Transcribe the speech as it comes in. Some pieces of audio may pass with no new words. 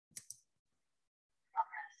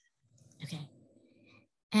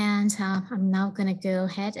And I'm now going to go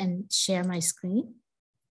ahead and share my screen.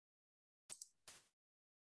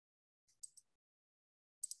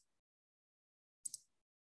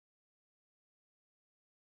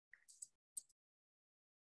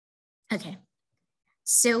 Okay.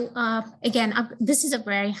 So again, this is a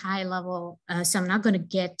very high level, so I'm not going to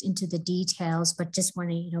get into the details, but just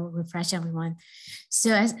want to refresh everyone.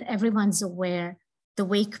 So as everyone's aware, the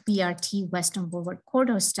Wake BRT Western Boulevard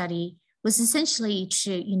Corridor Study was essentially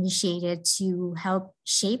initiated to help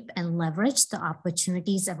shape and leverage the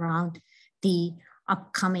opportunities around the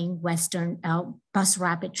upcoming Western Bus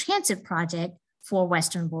Rapid Transit project for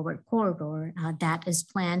Western Boulevard Corridor that is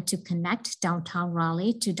planned to connect downtown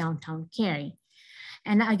Raleigh to downtown Cary.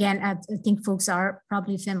 And again, I think folks are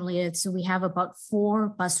probably familiar. So we have about 4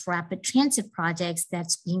 bus rapid transit projects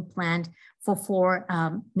that's being planned for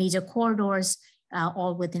 4 major corridors,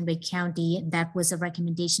 all within Wake County. And that was a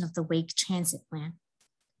recommendation of the Wake Transit Plan.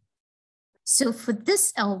 So for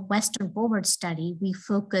this Western Boulevard study, we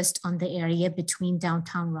focused on the area between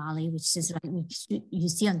downtown Raleigh, which is which you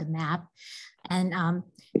see on the map, and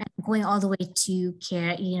going all the way to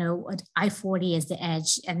I-40 as the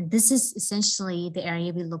edge. And this is essentially the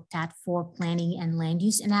area we looked at for planning and land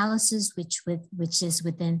use analysis, which is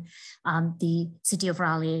within the City of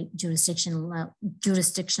Raleigh jurisdictional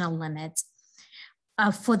limits.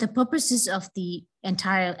 For the purposes of the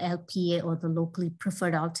entire LPA or the locally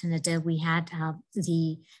preferred alternative, we had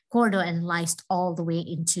the corridor analyzed all the way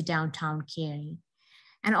into downtown Cary.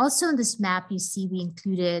 And also on this map, you see we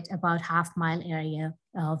included about half-mile area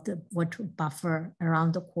of the buffer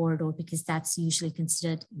around the corridor, because that's usually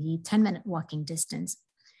considered the 10-minute walking distance.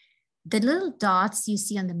 The little dots you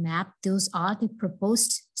see on the map, those are the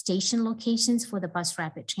proposed station locations for the bus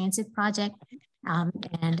rapid transit project.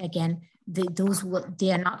 And again, they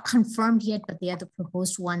are not confirmed yet, but they are the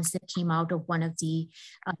proposed ones that came out of one of the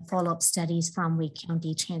follow-up studies from Wake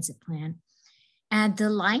County Transit Plan. And the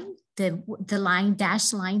line, the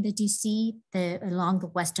dashed line that you see along the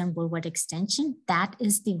Western Boulevard extension, that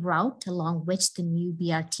is the route along which the new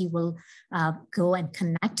BRT will go and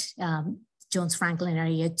connect Jones Franklin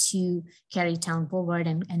area to Carytown Boulevard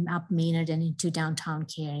and up Maynard and into downtown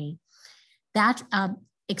Cary. That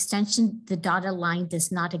extension, the dotted line,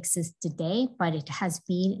 does not exist today, but it has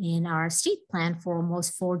been in our street plan for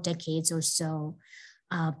almost 4 decades or so.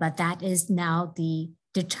 But that is now the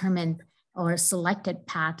determined or selected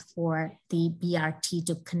path for the BRT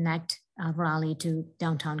to connect Raleigh to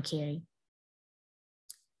downtown Cary.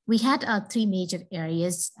 We had 3 major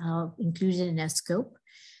areas included in our scope.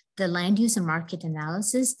 The land use and market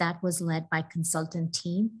analysis that was led by consultant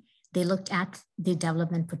team. They looked at the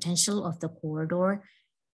development potential of the corridor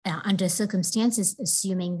under circumstances,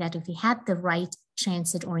 assuming that if we had the right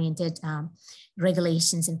transit-oriented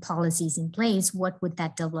regulations and policies in place, what would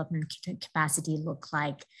that development capacity look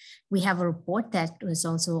like? We have a report that was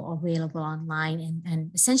also available online,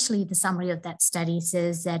 and essentially the summary of that study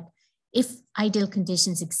says that if ideal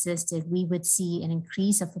conditions existed, we would see an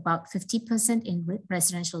increase of about 50% in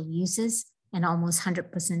residential uses and almost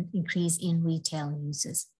 100% increase in retail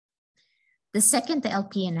uses. The second, the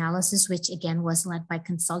LP analysis, which again was led by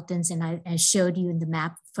consultants, and I showed you in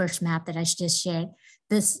the first map that I just shared,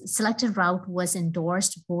 this selected route was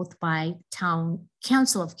endorsed both by Town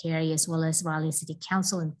Council of Cary as well as Raleigh City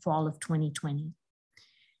Council in fall of 2020.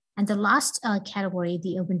 And the last category,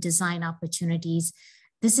 the urban design opportunities,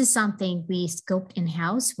 this is something we scoped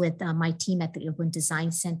in-house with my team at the Urban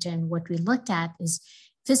Design Center. And what we looked at is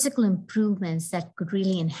physical improvements that could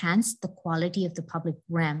really enhance the quality of the public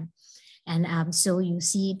realm. And so you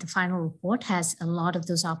see the final report has a lot of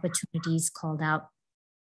those opportunities called out.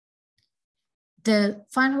 The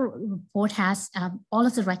final report has all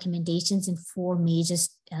of the recommendations in 4 major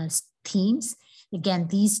themes. Again,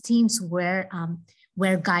 these themes were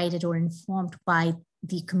guided or informed by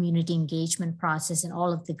the community engagement process and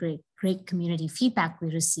all of the great community feedback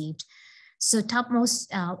we received. So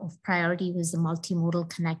topmost of priority was the multimodal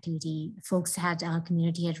connectivity. Folks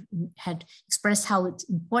community had expressed how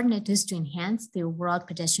important it is to enhance the overall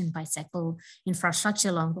pedestrian bicycle infrastructure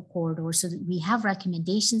along the corridor. So that we have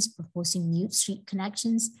recommendations proposing new street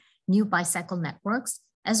connections, new bicycle networks,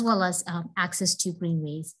 as well as access to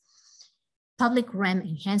greenways. Public realm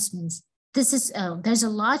enhancements. There's a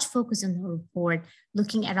large focus in the report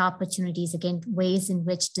looking at opportunities, again, ways in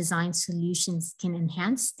which design solutions can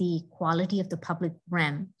enhance the quality of the public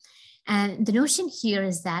realm. And the notion here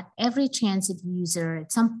is that every transit user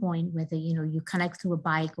at some point, whether you connect through a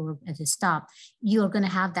bike or at a stop, you're going to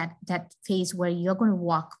have that phase where you're going to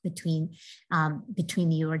walk between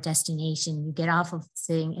your destination. You get off of the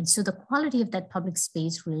thing, and so the quality of that public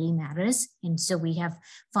space really matters. And so we have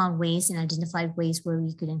found ways and identified ways where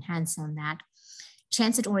we could enhance on that.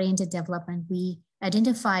 Transit-oriented development, we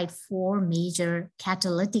identified 4 major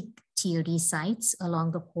catalytic TOD sites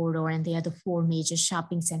along the corridor, and they are the 4 major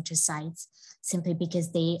shopping center sites, simply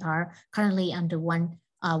because they are currently under one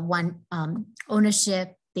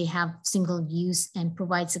ownership. They have single use and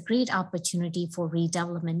provides a great opportunity for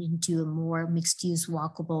redevelopment into a more mixed-use,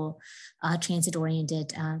 walkable,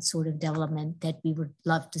 transit-oriented sort of development that we would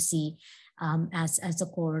love to see as the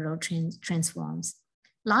corridor transforms.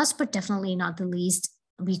 Last but definitely not the least,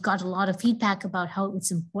 we got a lot of feedback about how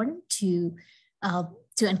it's important to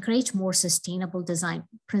encourage more sustainable design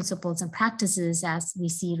principles and practices as we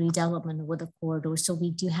see redevelopment over the corridor. So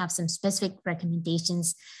we do have some specific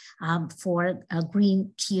recommendations for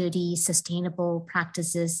green TOD, sustainable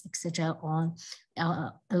practices, etc.,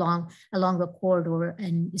 along the corridor,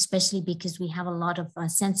 and especially because we have a lot of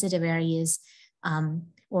sensitive areas,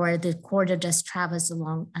 or the corridor does traverse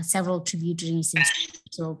along several tributaries, and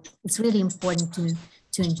so it's really important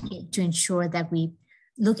to ensure that we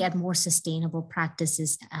look at more sustainable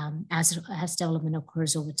practices as development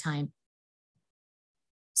occurs over time.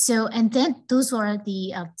 So, and then those are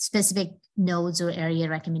the specific nodes or area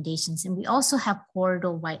recommendations. And we also have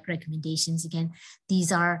corridor-wide recommendations. Again,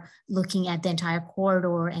 these are looking at the entire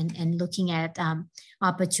corridor and looking at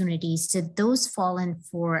opportunities. So those fall in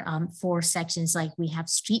for 4 sections, like we have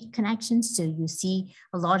street connections. So you see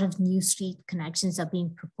a lot of new street connections are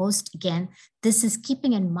being proposed. Again, this is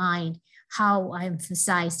keeping in mind how I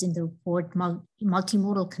emphasized in the report,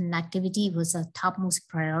 multimodal connectivity was a topmost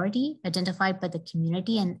priority identified by the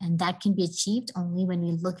community, and that can be achieved only when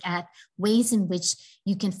we look at ways in which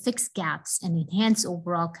you can fix gaps and enhance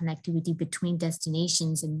overall connectivity between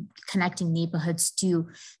destinations and connecting neighborhoods to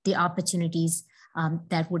the opportunities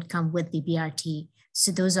that would come with the BRT.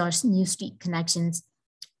 So those are new street connections.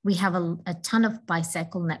 We have a ton of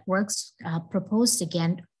bicycle networks proposed.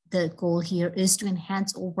 Again, the goal here is to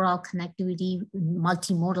enhance overall connectivity,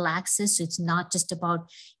 multimodal access. So it's not just about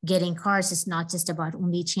getting cars, it's not just about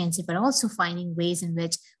only transit, but also finding ways in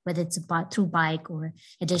which, whether it's about through bike or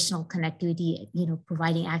additional connectivity,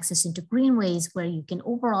 providing access into greenways where you can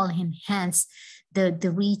overall enhance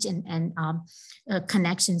the reach and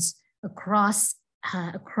connections across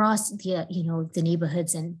the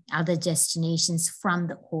neighborhoods and other destinations from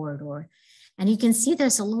the corridor. And you can see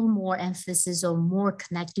there's a little more emphasis or more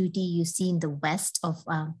connectivity you see in the west of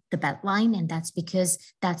the Beltline, and that's because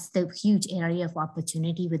that's the huge area of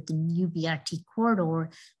opportunity with the new BRT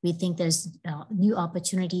corridor. We think there's new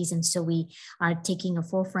opportunities, and so we are taking a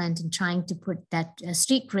forefront and trying to put that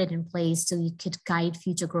street grid in place so you could guide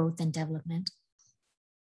future growth and development.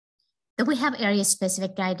 Then we have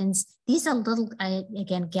area-specific guidance. These are little,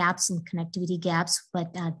 again, gaps and connectivity gaps,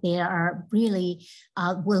 but they are really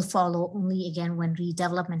will follow only, again, when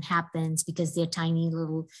redevelopment happens, because they're tiny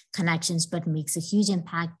little connections, but makes a huge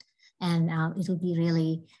impact. And it'll be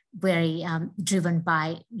really very driven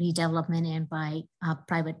by redevelopment and by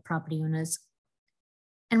private property owners.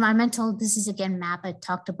 Environmental, this is again map. I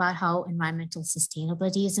talked about how environmental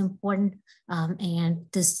sustainability is important. And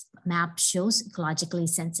this map shows ecologically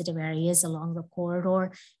sensitive areas along the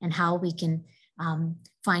corridor and how we can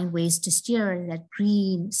find ways to steer that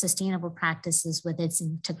green sustainable practices, whether it's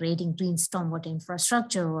integrating green stormwater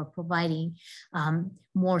infrastructure or providing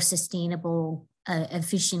more sustainable,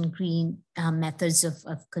 efficient green methods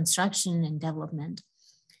of construction and development.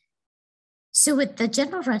 So with the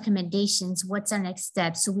general recommendations, what's our next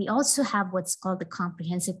step? So we also have what's called the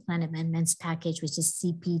Comprehensive Plan Amendments Package, which is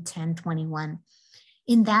CP 1021.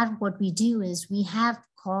 In that, what we do is we have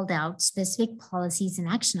called out specific policies and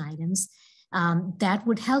action items that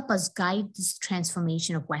would help us guide this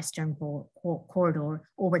transformation of Western Corridor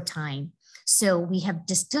over time. So we have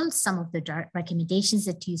distilled some of the recommendations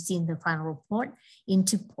that you see in the final report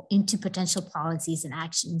into potential policies and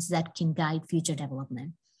actions that can guide future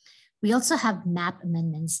development. We also have map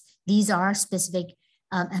amendments. These are specific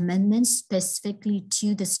amendments specifically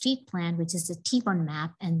to the street plan, which is the T1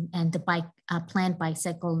 map, and the planned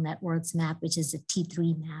bicycle networks map, which is the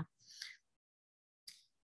T3 map.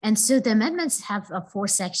 And so the amendments have 4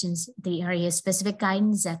 sections. The area specific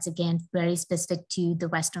guidance, that's again very specific to the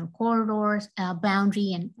Western Corridor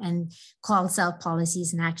boundary and calls out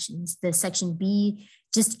policies and actions. The section B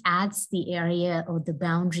just adds the area or the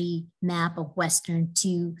boundary map of Western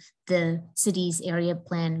to the city's area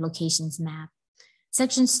plan locations map.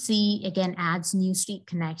 Section C, again, adds new street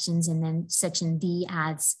connections, and then Section D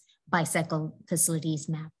adds bicycle facilities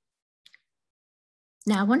map.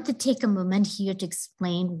 Now, I want to take a moment here to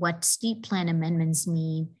explain what street plan amendments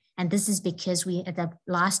mean. And this is because at the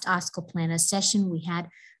last ASCO Planner session, we had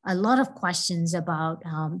a lot of questions about,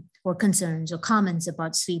 or concerns or comments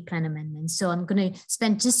about street plan amendments. So I'm going to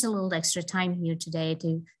spend just a little extra time here today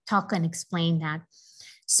to talk and explain that.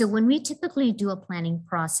 So when we typically do a planning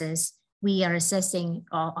process, we are assessing,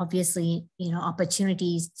 obviously,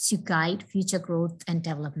 opportunities to guide future growth and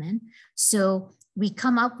development. So we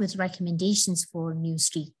come up with recommendations for new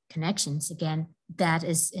street connections. Again, that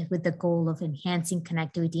is with the goal of enhancing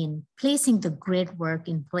connectivity and placing the grid work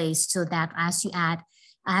in place so that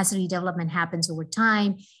as redevelopment happens over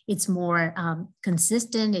time, it's more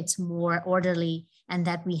consistent, it's more orderly, and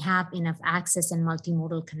that we have enough access and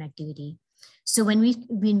multimodal connectivity. So when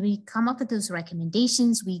we come up with those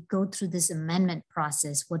recommendations, we go through this amendment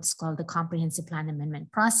process, what's called the comprehensive plan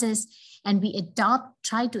amendment process, and we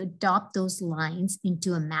try to adopt those lines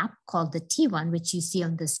into a map called the T1, which you see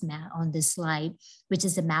on this map on this slide, which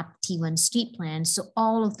is a map T1 street plan. So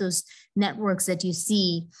all of those networks that you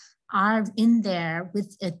see are in there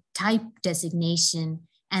with a type designation,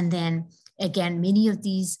 and then again, many of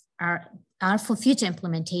these are for future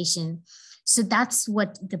implementation. So that's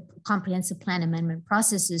what the comprehensive plan amendment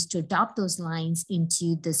process is, to adopt those lines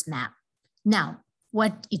into this map. Now,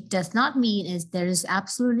 what it does not mean is there is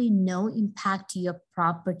absolutely no impact to your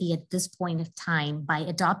property at this point of time. By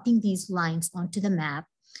adopting these lines onto the map,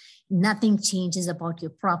 nothing changes about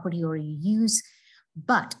your property or your use,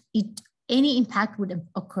 but any impact would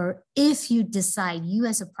occur if you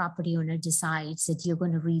as a property owner decides that you're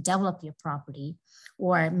going to redevelop your property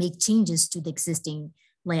or make changes to the existing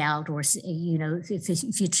layout, or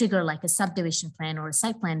if you trigger like a subdivision plan or a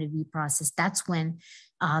site plan review process, that's when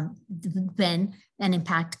an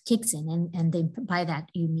impact kicks in, and then by that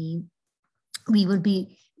you mean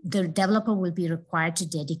the developer will be required to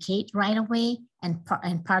dedicate right away and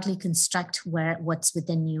partly construct what's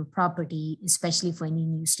within your property, especially for any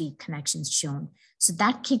new street connections shown. So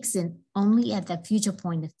that kicks in only at that future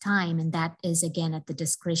point of time, and that is again at the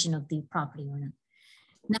discretion of the property owner.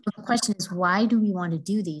 Now, the question is, why do we want to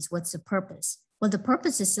do these? What's the purpose? Well, the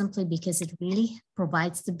purpose is simply because it really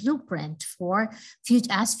provides the blueprint for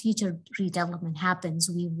as future redevelopment happens.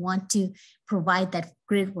 We want to provide that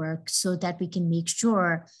grid work so that we can make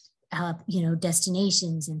sure,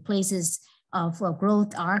 destinations and places of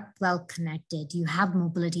growth are well connected. You have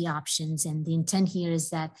mobility options, and the intent here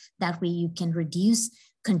is that way you can reduce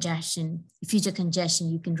future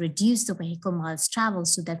congestion, you can reduce the vehicle miles traveled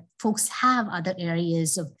so that folks have other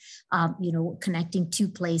areas of, connecting two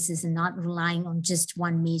places and not relying on just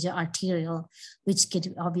one major arterial, which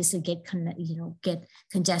could obviously get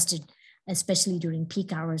congested, especially during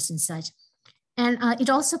peak hours and such. And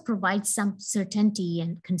it also provides some certainty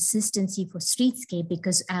and consistency for streetscape,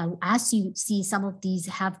 because as you see, some of these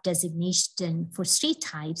have designation for street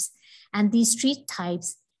types, and these street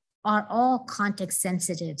types are all context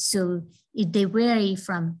sensitive. So they vary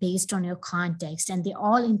based on your context, and they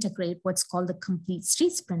all integrate what's called the complete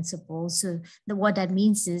streets principle. So what that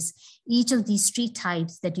means is each of these street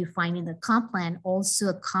types that you find in the comp plan also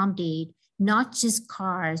accommodate not just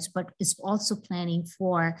cars, but is also planning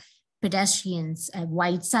for pedestrians,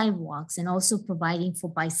 wide sidewalks, and also providing for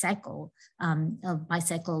bicycle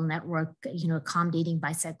network, accommodating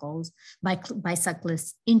bicyclists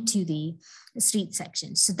into the street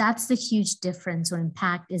section. So that's the huge difference or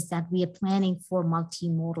impact, is that we are planning for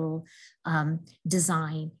multimodal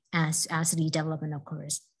design as redevelopment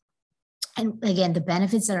occurs. And again, the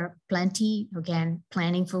benefits are plenty. Again,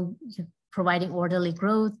 planning for providing orderly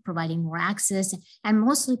growth, providing more access, and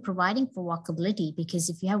mostly providing for walkability, because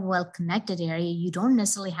if you have a well-connected area, you don't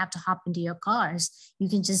necessarily have to hop into your cars. You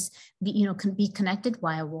can just be connected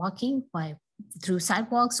while walking, through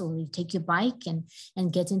sidewalks, or you take your bike and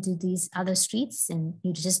get into these other streets, and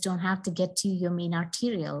you just don't have to get to your main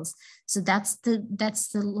arterials. So that's the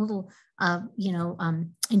little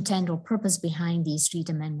intent or purpose behind these street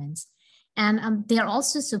amendments. And they are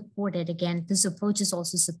also supported, again, this approach is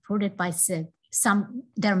also supported by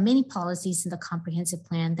there are many policies in the comprehensive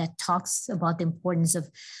plan that talks about the importance of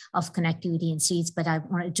connectivity in streets, but I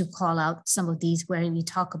wanted to call out some of these where we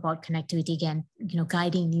talk about connectivity, again,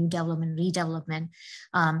 guiding new development, redevelopment,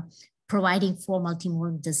 providing for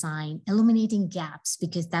multimodal design, eliminating gaps,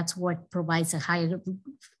 because that's what provides a higher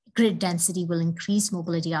grid density, will increase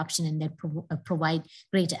mobility option, and then provide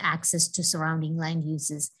greater access to surrounding land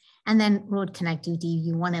uses. And then road connectivity,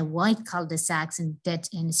 you want to avoid cul-de-sacs and dead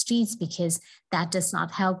end streets because that does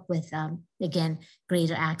not help with, again,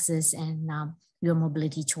 greater access and your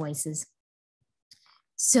mobility choices.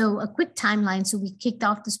 So a quick timeline. So we kicked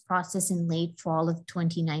off this process in late fall of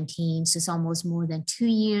 2019. So it's almost more than 2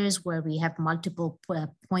 years where we have multiple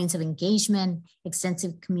points of engagement,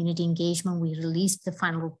 extensive community engagement. We released the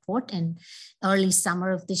final report in early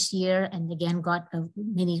summer of this year, and again, got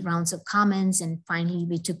many rounds of comments. And finally,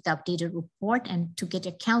 we took the updated report and took it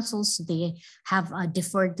to council. So they have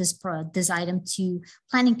deferred this item to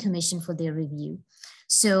Planning Commission for their review.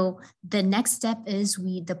 So the next step is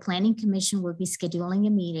the Planning Commission will be scheduling a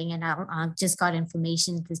meeting, and I've just got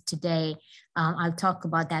information today. I'll talk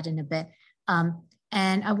about that in a bit.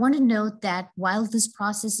 And I want to note that while this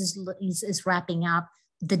process is wrapping up,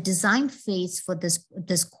 the design phase for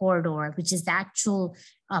this corridor, which is the actual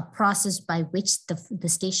process by which the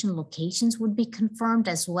station locations would be confirmed,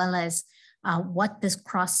 as well as what this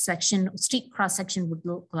street cross-section would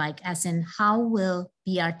look like, as in how will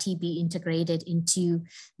BRT be integrated into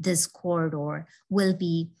this corridor, will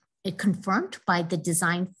be confirmed by the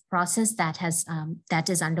design process that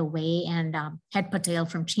is underway. And Head Patel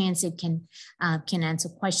from Transit can answer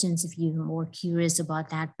questions if you're more curious about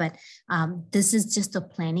that. But this is just a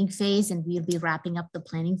planning phase, and we'll be wrapping up the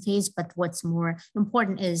planning phase. But what's more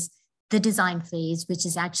important is the design phase, which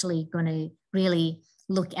is actually going to really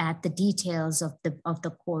look at the details of the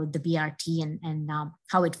BRT and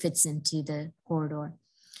how it fits into the corridor.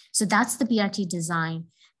 So that's the BRT design.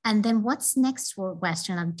 And then what's next for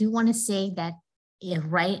Western? I do want to say that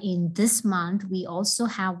right in this month, we also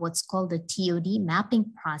have what's called the TOD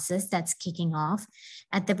mapping process that's kicking off.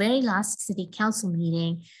 At the very last city council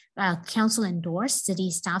meeting, council endorsed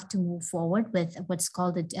city staff to move forward with what's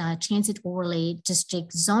called the transit overlay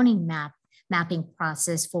district zoning mapping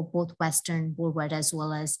process for both Western Boulevard as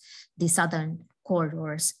well as the southern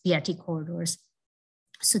corridors, BRT corridors.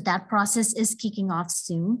 So that process is kicking off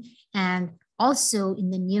soon. And also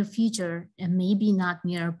in the near future, and maybe not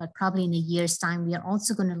near, but probably in a year's time, we are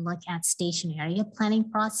also going to look at station area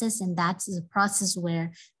planning process. And that's a process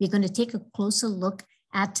where we're going to take a closer look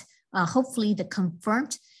at hopefully the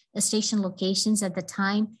confirmed station locations at the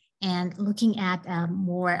time, and looking at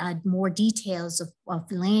more details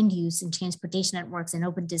of land use and transportation networks and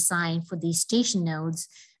open design for these station nodes,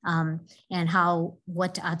 and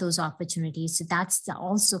what are those opportunities. So that's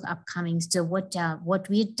also upcoming. So what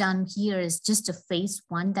we've done here is just a phase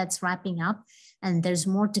one that's wrapping up, and there's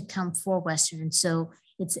more to come for Western. So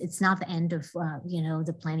it's not the end of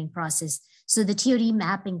the planning process. So the TOD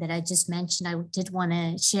mapping that I just mentioned, I did want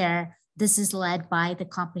to share. This is led by the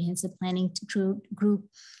Comprehensive Planning Group,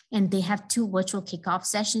 and they have 2 virtual kickoff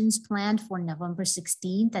sessions planned for November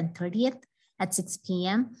 16th and 30th at 6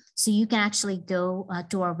 p.m. So you can actually go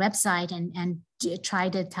to our website and try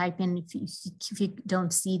to type in, if you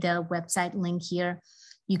don't see the website link here,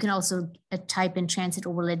 you can also type in Transit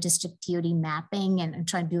Overlay District TOD mapping and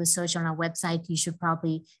try to do a search on our website. You should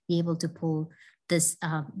probably be able to pull this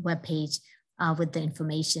webpage with the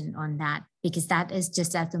information on that, because that is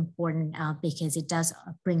just as important, because it does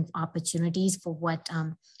bring opportunities for what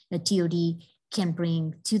the TOD can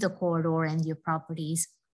bring to the corridor and your properties.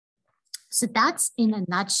 So that's in a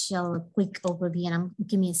nutshell, a quick overview. And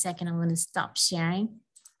give me a second, I'm going to stop sharing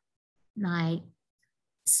my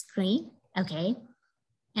screen. Okay.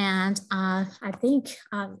 And I think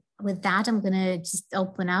with that, I'm going to just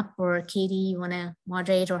open up, or Katie, you want to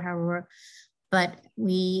moderate or however, but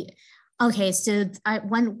okay, so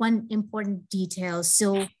one important detail.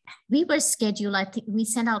 So we were scheduled, I think we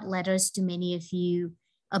sent out letters to many of you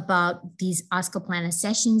about these OSCO planner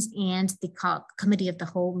sessions and the committee of the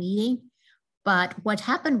whole meeting. But what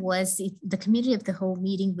happened was the committee of the whole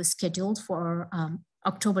meeting was scheduled for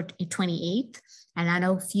October 28th. And I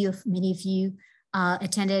know many of you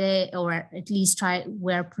attended it, or at least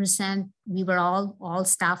were present. We were all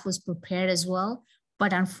staff was prepared as well.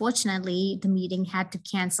 But unfortunately, the meeting had to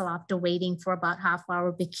cancel after waiting for about half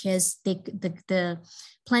hour because the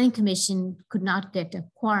Planning Commission could not get a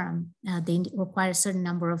quorum. They require a certain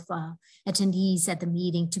number of attendees at the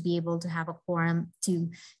meeting to be able to have a quorum to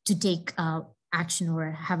take action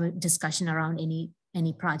or have a discussion around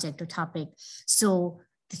any project or topic. So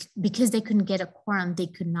because they couldn't get a quorum, they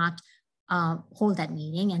could not hold that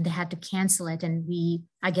meeting, and they had to cancel it. And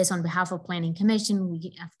I guess on behalf of Planning Commission,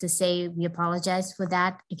 we have to say we apologize for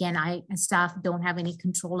that. Again, staff don't have any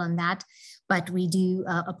control on that, but we do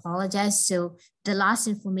apologize. So the last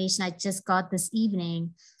information I just got this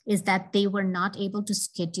evening is that they were not able to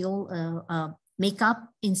schedule a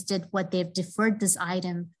makeup. Instead, what they've deferred this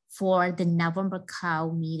item for the November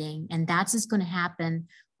COW meeting, and that's just going to happen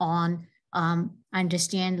on, I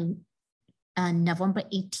understand, November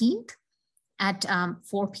 18th at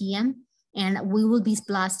 4 p.m. And we will be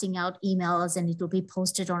blasting out emails and it will be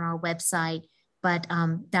posted on our website. But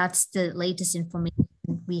that's the latest information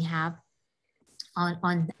we have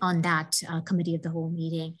on that committee of the whole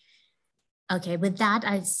meeting. Okay, with that,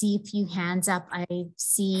 I see a few hands up. I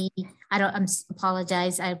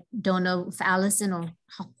apologize. I don't know if Allison or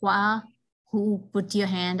Hua, who put your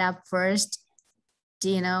hand up first. Do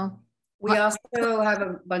you know? We also have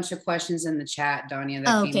a bunch of questions in the chat, Danya,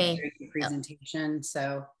 that came through the presentation.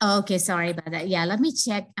 So. Okay, sorry about that. Yeah, let me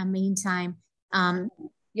check. Meantime.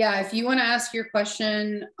 Yeah, if you want to ask your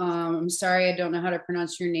question, I'm sorry, I don't know how to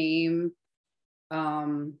pronounce your name.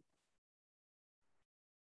 I'm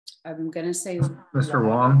going to say Mr.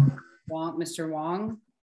 Wong. Mr. Wong.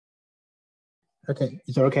 Okay,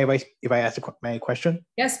 is it okay if I ask my question?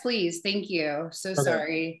 Yes, please. Thank you. So okay.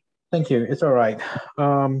 Sorry. Thank you. It's all right.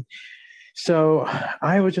 So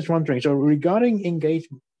I was just wondering, so regarding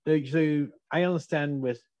engagement, so I understand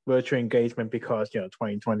with virtual engagement because,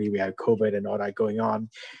 2020, we had COVID and all that going on.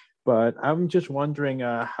 But I'm just wondering,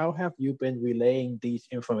 how have you been relaying these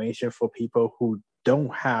information for people who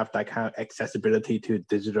don't have that kind of accessibility to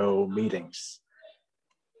digital meetings?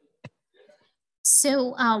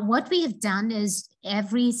 So what we have done is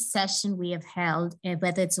every session we have held,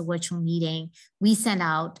 whether it's a virtual meeting, we send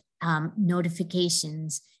out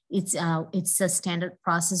notifications. It's a standard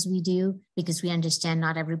process we do because we understand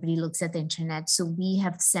not everybody looks at the internet. So we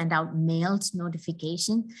have sent out mailed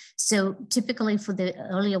notification. So typically for the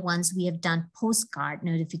earlier ones, we have done postcard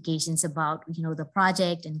notifications about, the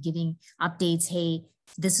project and giving updates. Hey,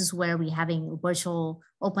 this is where we're having a virtual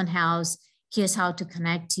open house. Here's how to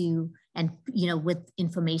connect to, and with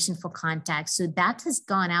information for contact. So that has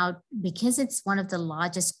gone out because it's one of the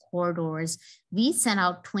largest corridors. We sent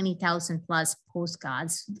out 20,000 plus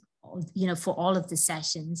postcards, for all of the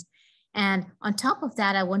sessions. And on top of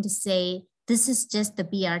that, I want to say, this is just the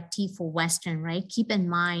BRT for Western, right? Keep in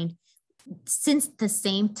mind, since the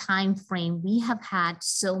same time frame, we have had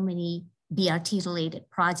so many BRT related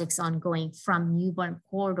projects ongoing, from Newbern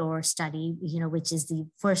corridor study, which is the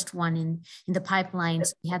first one in the pipeline.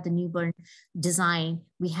 So we had the Newbern design,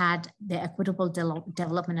 we had the equitable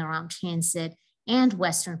development around transit and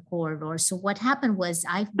Western corridor. So what happened was,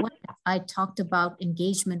 I talked about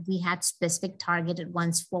engagement. We had specific targeted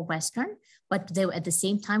ones for Western, but they were, at the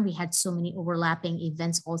same time, we had so many overlapping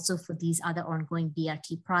events also for these other ongoing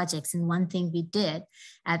BRT projects. And one thing we did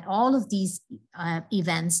at all of these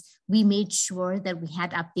events, we made sure that we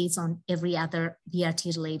had updates on every other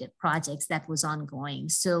BRT related projects that was ongoing.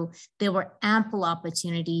 So there were ample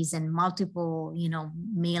opportunities and multiple,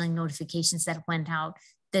 mailing notifications that went out.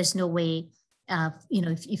 There's no way,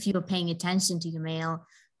 if you were paying attention to your mail,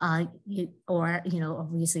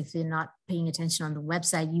 obviously if you're not paying attention on the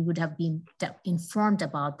website, you would have been informed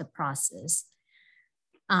about the process.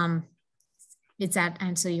 Does that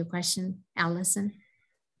answer your question, Allison?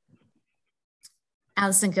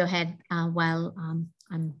 Allison, go ahead while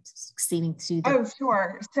I'm steaming through the— Oh,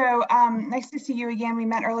 sure. So nice to see you again. We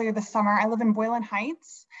met earlier this summer. I live in Boylan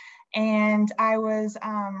Heights, and I was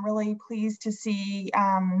really pleased to see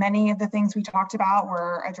many of the things we talked about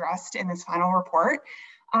were addressed in this final report.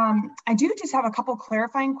 I do just have a couple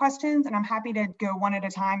clarifying questions, and I'm happy to go one at a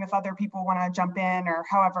time if other people want to jump in, or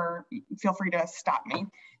however, feel free to stop me.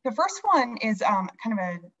 The first one is kind of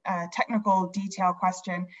a technical detail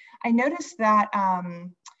question. I noticed that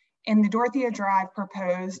in the Dorothea Drive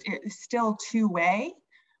proposed, it's still two-way,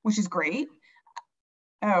 which is great.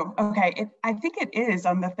 Oh, okay. I think it is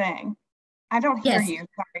on the thing. I don't hear you,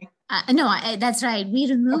 sorry. No, that's right. We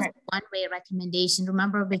removed the one-way recommendation,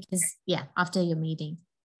 remember, because, after your meeting.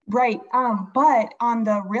 Right, but on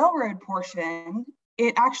the railroad portion,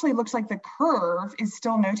 it actually looks like the curve is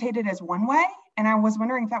still notated as one way, and I was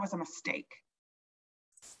wondering if that was a mistake.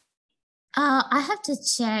 I have to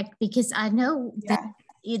check, because I know that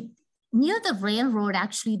near the railroad,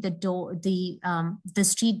 actually the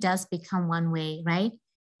street does become one way, right?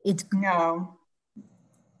 No.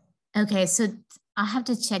 Okay, so I have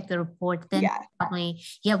to check the report then. Probably,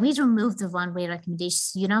 we removed the one-way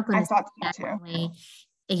recommendations. You're not going to see that one way.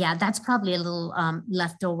 Yeah, that's probably a little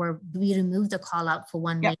leftover. We removed the call out for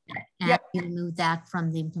one way, and we removed that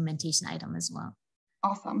from the implementation item as well.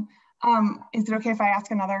 Awesome. Is it okay if I ask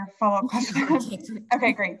another follow-up question?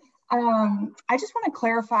 Okay, great. I just want to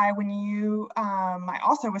clarify, when you, I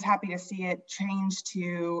also was happy to see it change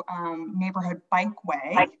to neighborhood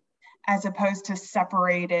bikeway as opposed to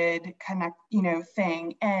separated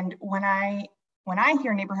thing. And when I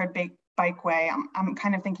hear neighborhood bikeway, I'm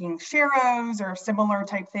kind of thinking sharrows or similar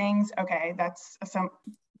type things. Okay, that's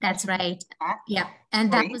That's right. Yeah.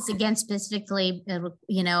 And that was again specifically,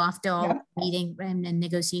 after all meeting and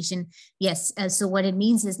negotiation. Yes. So what it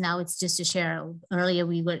means is now it's just a share. Earlier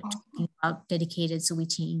we were talking about dedicated, so we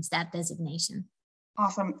changed that designation.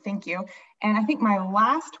 Awesome. Thank you. And I think my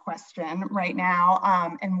last question right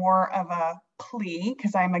now, and more of a plea,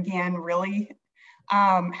 because I'm again really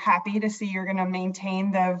happy to see you're going to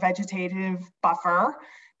maintain the vegetative buffer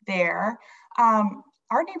there.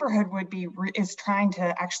 Our neighborhood is trying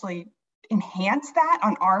to actually enhance that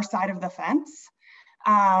on our side of the fence,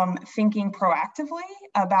 thinking proactively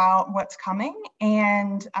about what's coming.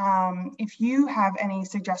 And if you have any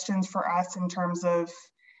suggestions for us in terms of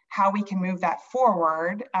how we can move that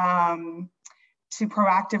forward to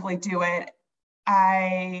proactively do it,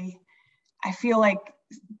 I feel like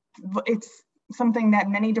it's something that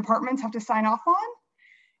many departments have to sign off on.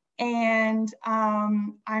 And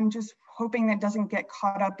I'm just hoping that doesn't get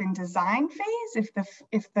caught up in design phase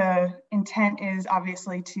if the intent is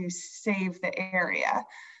obviously to save the area.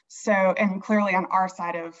 So, and clearly on our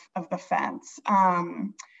side of the fence.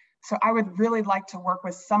 So I would really like to work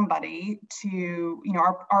with somebody to,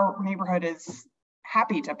 our neighborhood is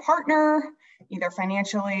happy to partner, either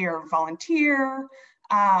financially or volunteer,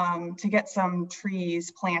 to get some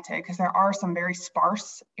trees planted, because there are some very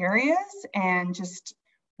sparse areas, and just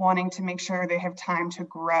wanting to make sure they have time to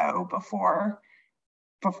grow before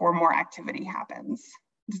more activity happens.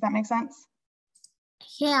 Does that make sense?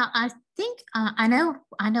 Yeah, I think I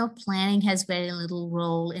know planning has very little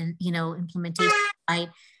role in implementation, right?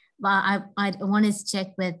 But I wanted to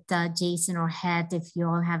check with Jason or Het if you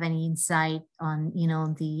all have any insight on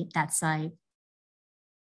that side.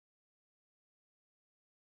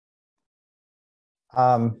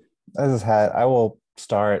 This is Het. I will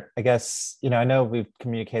start. I guess, I know we've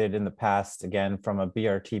communicated in the past, again, from a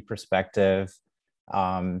BRT perspective,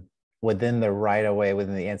 within the right-of-way,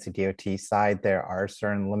 within the NCDOT side, there are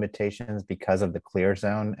certain limitations because of the clear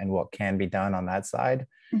zone and what can be done on that side.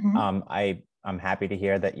 Mm-hmm. I'm happy to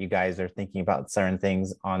hear that you guys are thinking about certain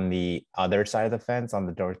things on the other side of the fence, on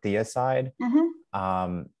the Dorothea side.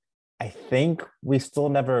 Mm-hmm. I think we still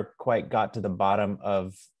never quite got to the bottom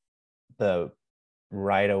of the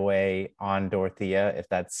right away on Dorothea, if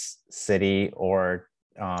that's city or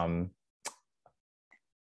HOA,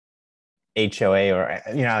 or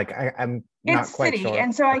I'm not quite city. Sure.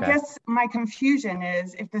 And so I guess my confusion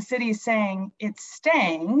is, if the city is saying it's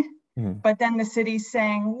staying, but then the city's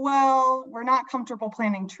saying, well, we're not comfortable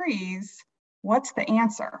planting trees, what's the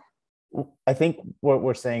answer? I think what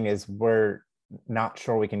we're saying is we're not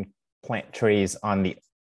sure we can plant trees on the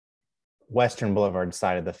Western Boulevard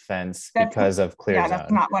side of the fence because of clear zone.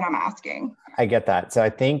 That's not what I'm asking. I get that. So I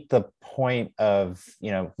think the point of,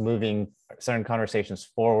 moving certain conversations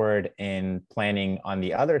forward in planning on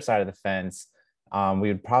the other side of the fence,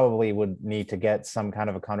 we would need to get some kind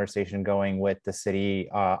of a conversation going with the city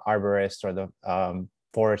arborist or the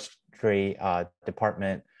forestry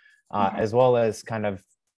department, as well as kind of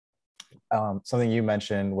something you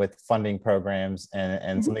mentioned with funding programs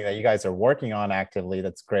and something that you guys are working on actively.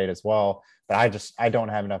 That's great as well. But I don't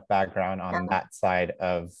have enough background on that side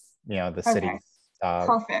of, the city.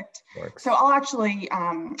 Perfect. Works. So I'll actually,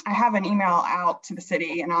 I have an email out to the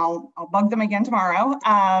city, and I'll bug them again tomorrow,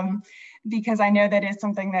 because I know that is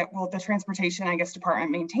something that the transportation,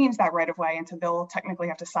 department maintains that right of way. And so they'll technically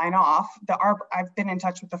have to sign off. I've been in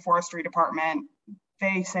touch with the forestry department.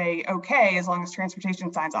 They say, okay, as long as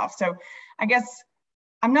transportation signs off. So I guess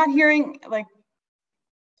I'm not hearing,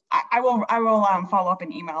 I will follow up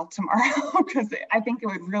an email tomorrow, because I think it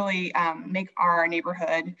would really make our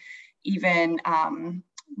neighborhood even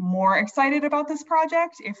more excited about this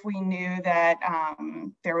project if we knew that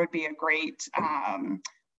there would be a great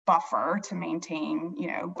buffer to maintain,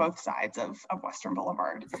 both sides of Western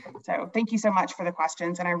Boulevard. So thank you so much for the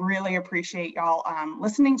questions. And I really appreciate y'all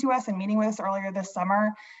listening to us and meeting with us earlier this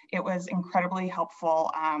summer. It was incredibly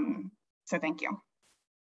helpful. So thank you.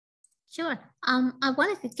 Sure. I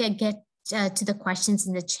wanted to get to the questions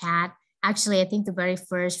in the chat. Actually, I think the very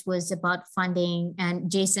first was about funding.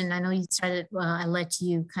 And Jason, I know you started, I'll let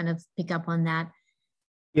you kind of pick up on that.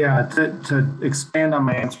 Yeah, to expand on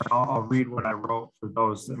my answer, I'll read what I wrote for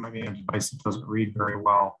those that might be on a device that doesn't read very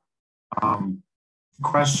well. The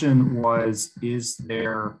question was,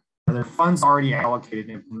 are there funds already allocated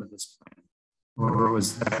to implement this plan? Or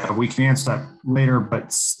was that, we can answer that later,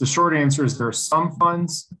 but the short answer is there are some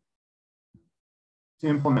funds to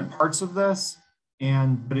implement parts of this.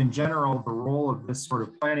 But in general, the role of this sort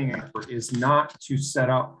of planning effort is not to set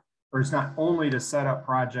up, or it's not only to set up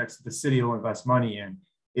projects that the city will invest money in.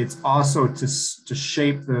 It's also to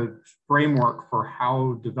shape the framework for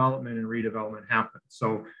how development and redevelopment happens.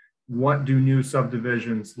 So what do new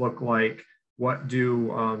subdivisions look like? What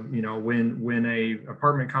do, you know, when a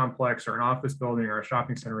apartment complex or an office building or a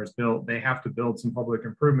shopping center is built, they have to build some public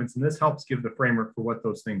improvements. And this helps give the framework for what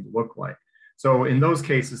those things look like. So in those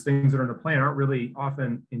cases, things that are in the plan aren't really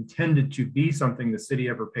often intended to be something the city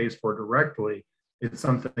ever pays for directly. It's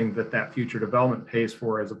something that future development pays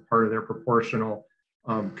for as a part of their proportional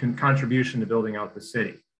contribution to building out the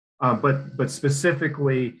city. But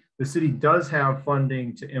specifically, the city does have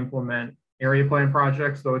funding to implement area plan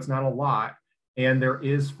projects, though it's not a lot. And there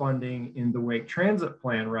is funding in the Wake Transit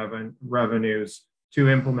Plan revenues to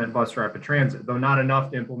implement bus rapid transit, though not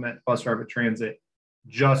enough to implement bus rapid transit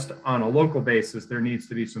just on a local basis. There needs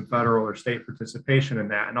to be some federal or state participation in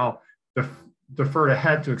that. And I'll defer to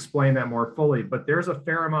Head to explain that more fully, but there's a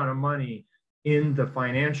fair amount of money in the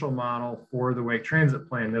financial model for the Wake Transit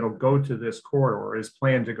Plan that'll go to this corridor, is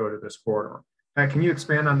planned to go to this corridor. Head, can you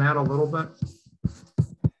expand on that a little bit?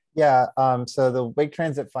 Yeah, so the Wake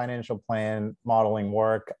Transit financial plan modeling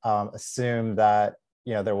work assumed that,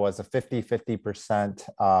 you know, there was a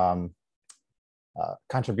 50-50%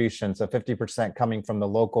 contribution, so 50% coming from the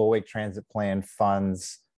local Wake Transit Plan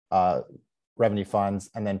funds, revenue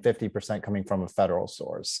funds, and then 50% coming from a federal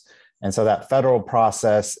source. And so that federal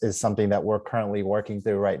process is something that we're currently working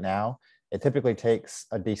through right now. It typically takes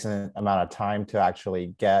a decent amount of time to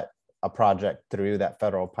actually get a project through that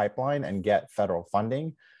federal pipeline and get federal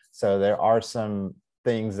funding. So there are some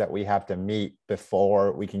things that we have to meet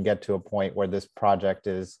before we can get to a point where this project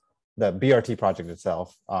is, the BRT project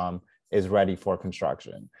itself, is ready for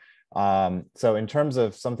construction. So in terms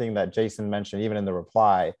of something that Jason mentioned, even in the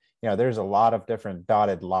reply, you know, there's a lot of different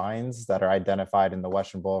dotted lines that are identified in the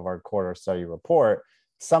Western Boulevard Corridor Study Report.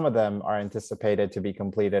 Some of them are anticipated to be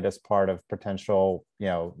completed as part of potential, you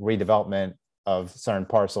know, redevelopment of certain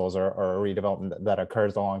parcels or redevelopment that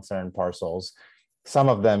occurs along certain parcels. Some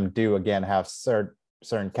of them do, again, have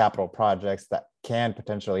certain capital projects that can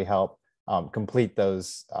potentially help complete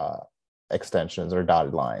those extensions or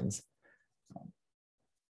dotted lines.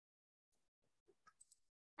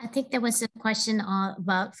 I think there was a question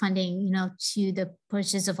about funding, you know, to the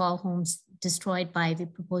purchase of all homes destroyed by the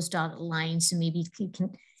proposed dotted line. So maybe you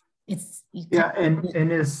can, yeah,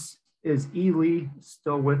 and is Ely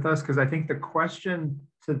still with us? Because I think the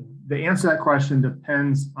answer to that question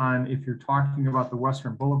depends on if you're talking about the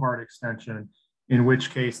Western Boulevard extension, in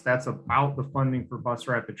which case that's about the funding for bus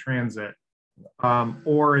rapid transit,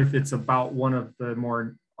 or if it's about one of the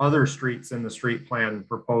more other streets in the street plan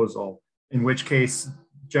proposal, in which case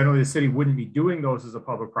generally the city wouldn't be doing those as a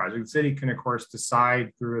public project. The city can, of course,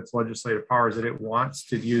 decide through its legislative powers that it wants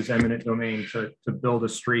to use eminent domain to build a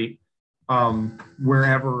street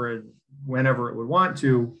whenever it would want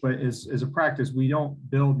to. But as a practice, we don't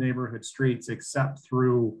build neighborhood streets except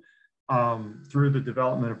through the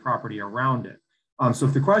development of property around it. So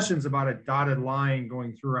if the question is about a dotted line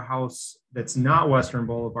going through a house that's not Western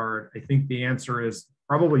Boulevard, I think the answer is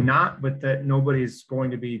probably not, but that nobody's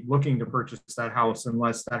going to be looking to purchase that house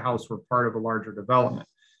unless that house were part of a larger development.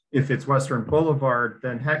 If it's Western Boulevard,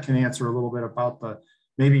 then Heck can answer a little bit about the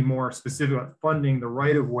maybe more specific funding the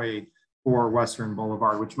right of way for Western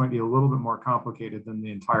Boulevard, which might be a little bit more complicated than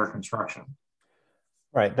the entire construction.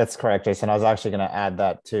 Right, that's correct, Jason. I was actually going to add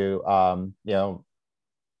that too. You know,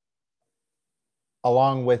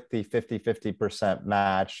 along with the 50-50%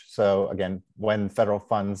 match. So again, when federal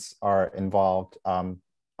funds are involved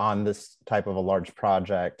on this type of a large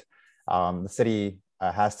project, the city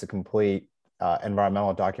has to complete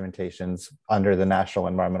environmental documentations under the National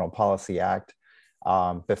Environmental Policy Act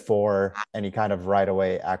before any kind of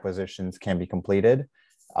right-of-way acquisitions can be completed.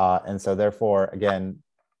 And so therefore, again,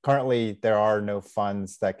 currently there are no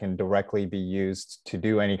funds that can directly be used to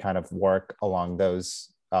do any kind of work along those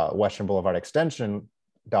Western Boulevard extension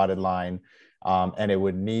dotted line, and it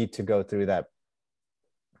would need to go through that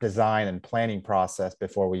design and planning process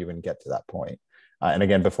before we even get to that point. And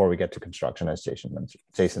again, before we get to construction, as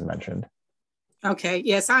Jason mentioned. Okay,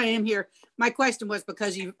 yes, I am here. My question was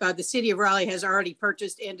because the city of Raleigh has already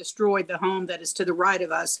purchased and destroyed the home that is to the right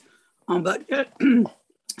of us on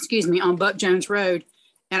excuse me, on Buck Jones Road.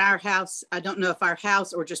 And our house, I don't know if our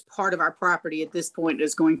house or just part of our property at this point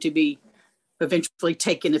is going to be eventually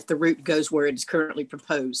taken if the route goes where it is currently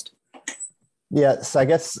proposed. Yeah, so I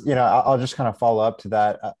guess, you know, I'll just kind of follow up to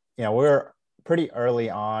that. You know, we're pretty early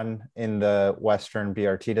on in the Western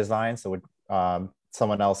BRT design. So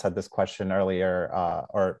someone else had this question earlier,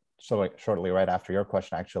 or shortly right after your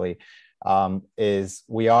question, actually, is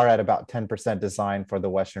we are at about 10% design for the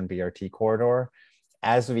Western BRT corridor.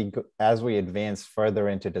 as we advance further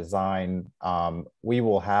into design, we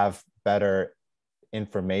will have better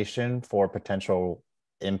information for potential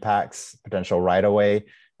impacts, potential right-of-way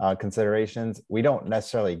considerations. We don't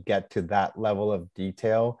necessarily get to that level of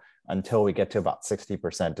detail until we get to about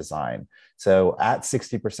 60% design. So at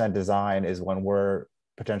 60% design is when we're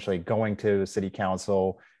potentially going to city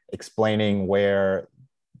council, explaining where,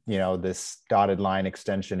 you know, this dotted line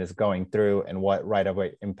extension is going through and what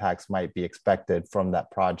right-of-way impacts might be expected from that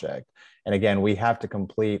project. And again, we have to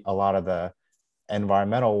complete a lot of the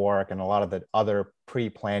environmental work and a lot of the other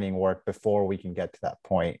pre-planning work before we can get to that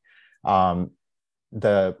point.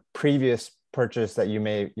 The previous purchase that you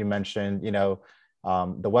mentioned, you know,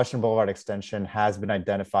 the Western Boulevard extension has been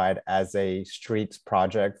identified as a streets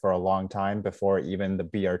project for a long time before even the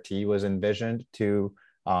BRT was envisioned to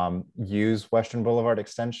use Western Boulevard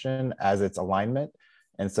extension as its alignment.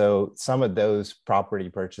 And so some of those property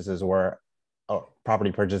purchases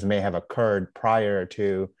may have occurred prior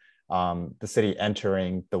to the city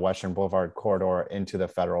entering the Western Boulevard corridor into the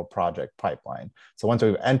federal project pipeline. So once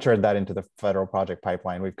we've entered that into the federal project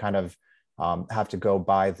pipeline, we've kind of have to go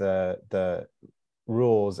by the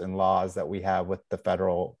rules and laws that we have with the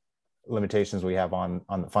federal limitations we have on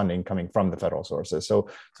the funding coming from the federal sources. So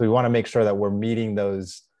we want to make sure that we're meeting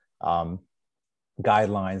those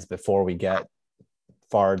guidelines before we get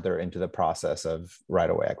farther into the process of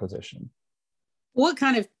right-of-way acquisition. What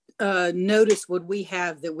kind of notice would we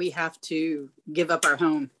have that we have to give up our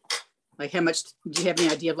home? Like how much, do you have any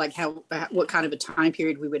idea of like what kind of a time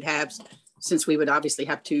period we would have, since we would obviously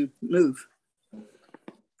have to move?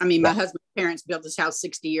 I mean, my husband's parents built this house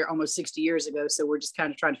almost 60 years ago. So we're just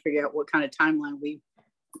kind of trying to figure out what kind of timeline we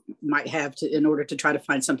might have in order to try to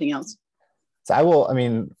find something else. So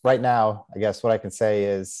right now, I guess what I can say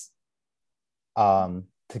is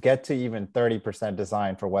to get to even 30%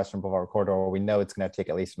 design for Western Boulevard corridor, we know it's going to take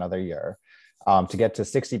at least another year. To get to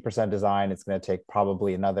 60% design, it's going to take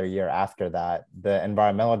probably another year after that. The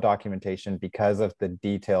environmental documentation, because of the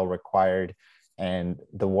detail required and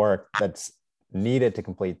the work that's needed to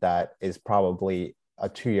complete that, is probably a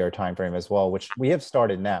 2-year time frame as well, which we have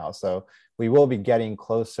started now. So we will be getting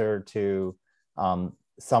closer to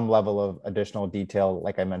some level of additional detail,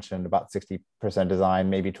 like I mentioned, about 60% design,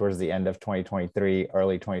 maybe towards the end of 2023,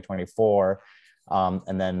 early 2024.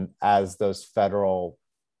 And then as those federal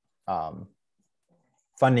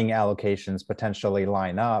funding allocations potentially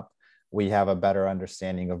line up, we have a better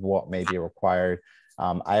understanding of what may be required.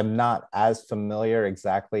 I am not as familiar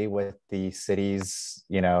exactly with the city's,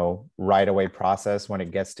 right-of-way process when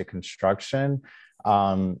it gets to construction,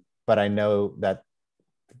 but I know that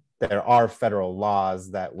there are federal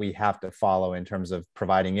laws that we have to follow in terms of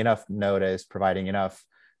providing enough notice, providing enough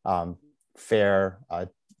fair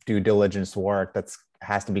due diligence work that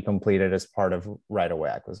has to be completed as part of right-of-way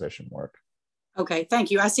acquisition work. Okay, thank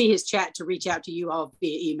you. I see his chat to reach out to you all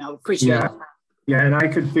via email. Appreciate it. Yeah, and I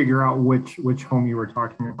could figure out which home you were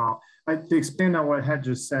talking about. To expand on what Head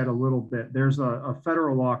just said a little bit, there's a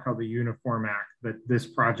federal law called the Uniform Act that this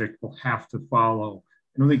project will have to follow.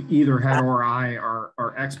 And I think either Head or I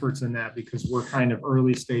are experts in that, because we're kind of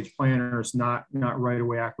early stage planners, not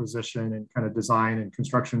right-of-way acquisition and kind of design and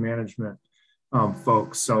construction management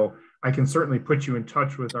folks. So I can certainly put you in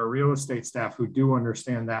touch with our real estate staff who do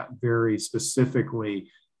understand that very specifically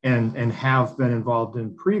and have been involved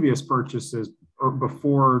in previous purchases or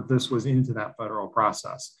before this was into that federal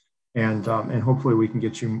process. And hopefully we can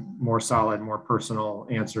get you more solid, more personal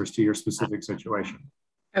answers to your specific situation.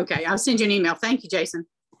 Okay, I'll send you an email. Thank you, Jason.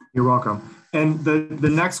 You're welcome. And the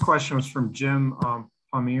next question was from Jim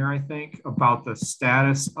Pamir, I think, about the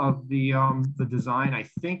status of the design. I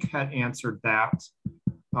think had answered that.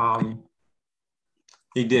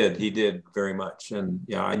 He did very much. And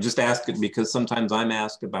yeah, I just asked it because sometimes I'm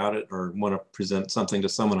asked about it or want to present something to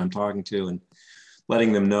someone I'm talking to, and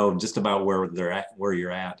letting them know just about where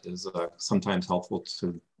you're at is sometimes helpful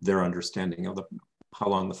to their understanding of how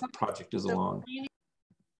long the project is along.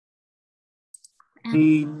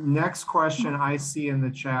 The next question I see in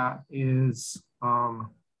the chat is about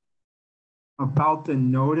the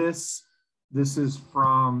notice. This is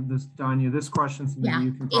from Danya. This question's you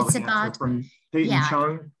can probably answer from Peyton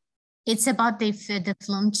Chung. It's about the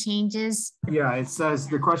flume changes. Yeah, it says,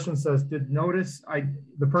 the question says, the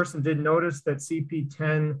person did notice that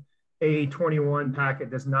CP10 A21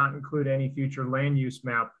 packet does not include any future land use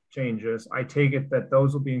map changes. I take it that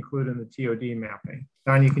those will be included in the TOD mapping.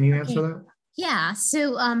 Danya, can you answer that? Yeah,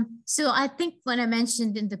 so I think when I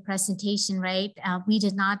mentioned in the presentation, right, we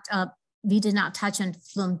did not touch on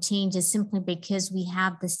flume changes simply because we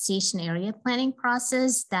have the station area planning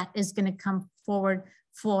process that is going to come forward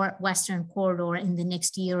for Western Corridor in the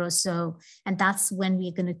next year or so. And that's when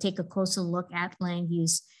we're going to take a closer look at land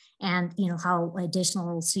use and how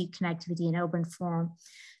additional street connectivity and urban form.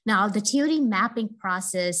 Now, the TOD mapping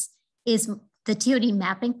process is a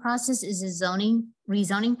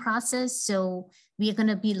rezoning process. So we are going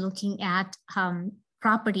to be looking at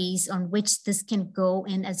properties on which this can go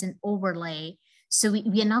in as an overlay. So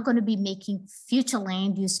we are not going to be making future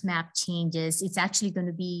land use map changes. It's actually going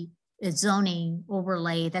to be a zoning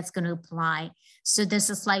overlay that's going to apply. So there's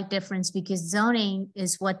a slight difference because zoning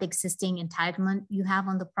is what the existing entitlement you have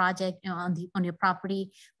on the project, on your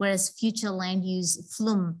property, whereas future land use,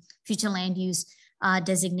 future land use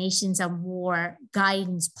designations are more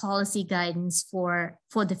guidance, policy guidance for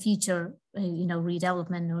the future,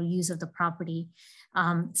 redevelopment or use of the property.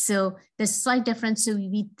 So there's a slight difference. So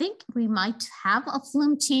we think we might have a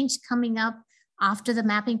flume change coming up after the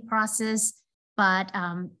mapping process, but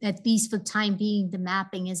at least for the time being, the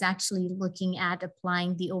mapping is actually looking at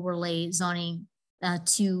applying the overlay zoning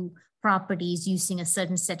to properties using a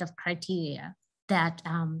certain set of criteria that,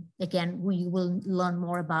 again, we will learn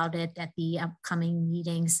more about it at the upcoming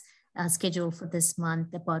meetings scheduled for this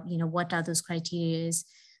month about, what are those criteria.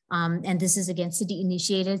 And this is again city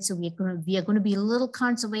initiated, so we are going to be a little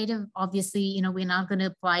conservative. Obviously, we're not going to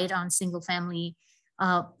apply it on single family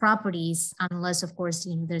properties unless, of course,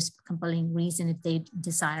 there's compelling reason if they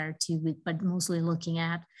desire to. But mostly looking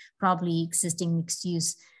at probably existing mixed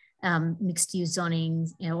use zoning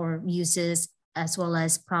or uses, as well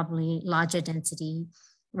as probably larger density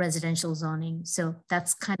residential zoning. So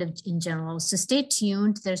that's kind of in general. So stay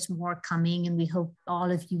tuned. There's more coming, and we hope all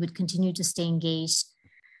of you would continue to stay engaged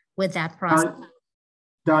with that process.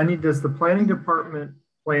 Donnie, does the planning department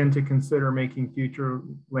plan to consider making future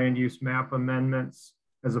land use map amendments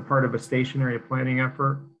as a part of a stationary planning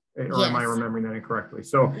effort? Or yes. Am I remembering that incorrectly?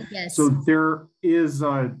 So, yes. So there is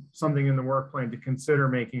something in the work plan to consider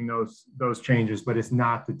making those changes, but it's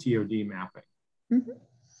not the TOD mapping. Mm-hmm.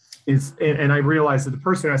 And I realized that the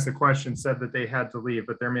person who asked the question said that they had to leave,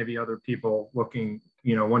 but there may be other people looking,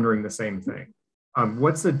 wondering the same thing.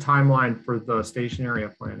 What's the timeline for the station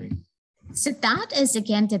area planning? So that is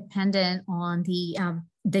again dependent on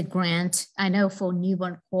the grant. I know for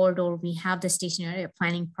Newborn Corridor, we have the station area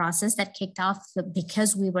planning process that kicked off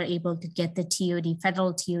because we were able to get the TOD,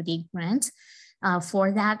 federal TOD grant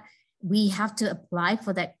for that. We have to apply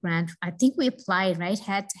for that grant. I think we applied, right?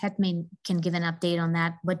 Hetman can give an update on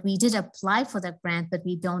that, but we did apply for that grant, but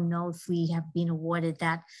we don't know if we have been awarded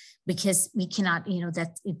that because we cannot,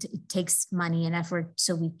 that it takes money and effort.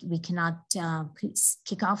 So we cannot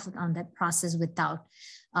kick off on that process without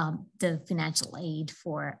the financial aid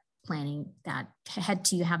for planning that.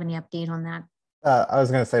 Do you have any update on that? I was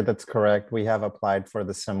going to say that's correct. We have applied for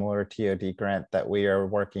the similar TOD grant that we are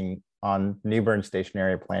working on New Bern station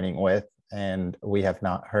area planning with, and we have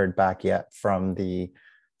not heard back yet from the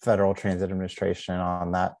Federal Transit Administration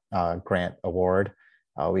on that grant award.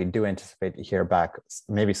 We do anticipate to hear back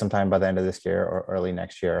maybe sometime by the end of this year or early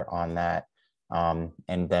next year on that, and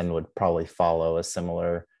then would probably follow a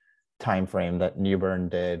similar timeframe that New Bern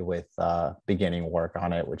did with beginning work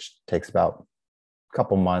on it, which takes about a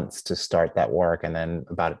couple months to start that work and then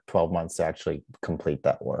about 12 months to actually complete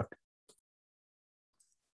that work.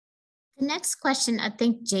 The next question, I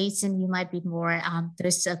think, Jason, you might be more,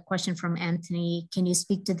 there's a question from Anthony. Can you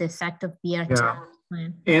speak to the effect of BRT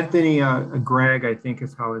plan? Anthony Gregg, I think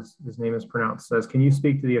is how his name is pronounced, says, can you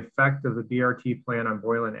speak to the effect of the BRT plan on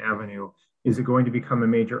Boylan Avenue? Is it going to become a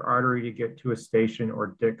major artery to get to a station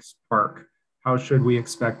or Dix Park? How should we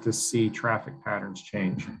expect to see traffic patterns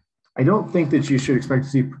change? I don't think that you should expect to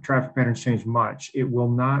see traffic patterns change much. It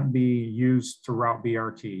will not be used to route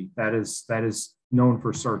BRT. That is known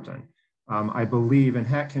for certain. I believe, and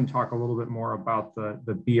Het can talk a little bit more about the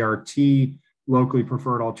BRT locally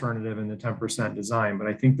preferred alternative and the 10% design, but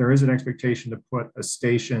I think there is an expectation to put a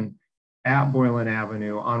station at Boylan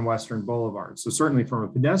Avenue on Western Boulevard. So certainly from a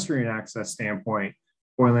pedestrian access standpoint,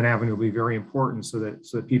 Boylan Avenue will be very important so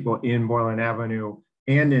that people in Boylan Avenue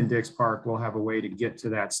and in Dix Park will have a way to get to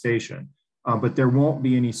that station. But there won't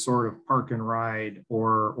be any sort of park and ride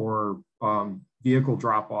or vehicle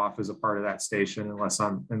drop off as a part of that station, unless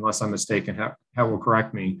I'm mistaken. Het will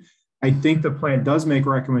correct me. I think the plan does make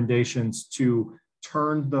recommendations to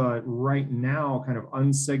turn the right now kind of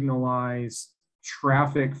unsignalized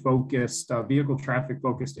traffic focused, vehicle traffic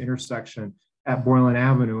focused intersection at Boylan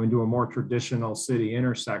Avenue into a more traditional city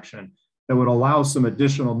intersection that would allow some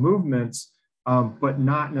additional movements, but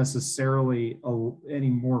not necessarily any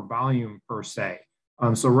more volume per se.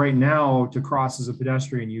 So right now, to cross as a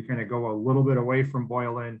pedestrian, you kind of go a little bit away from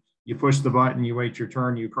Boylan, you push the button, you wait your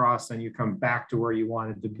turn, you cross, and you come back to where you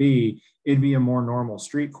wanted to be. It'd be a more normal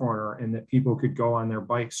street corner, and that people could go on their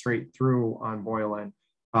bike straight through on Boylan.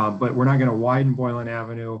 But we're not going to widen Boylan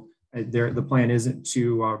Avenue. The plan isn't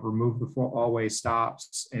to remove the all-way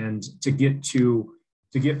stops, and to get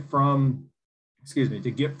from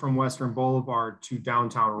Western Boulevard to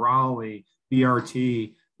downtown Raleigh,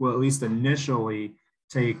 BRT will at least initially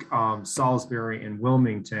take Salisbury and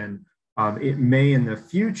Wilmington. It may in the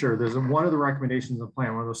future, there's one of the recommendations of the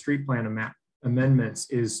plan, one of those street plan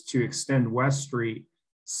amendments is to extend West Street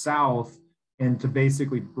south and to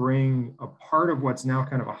basically bring a part of what's now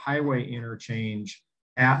kind of a highway interchange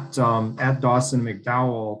at Dawson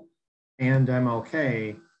McDowell and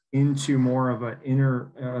MLK into more of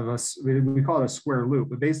we call it a square loop,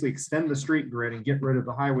 but basically extend the street grid and get rid of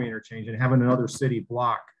the highway interchange and have another city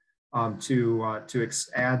block to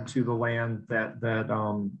add to the land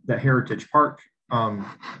that Heritage Park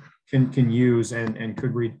can use and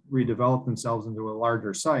could redevelop themselves into a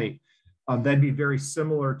larger site. That'd be very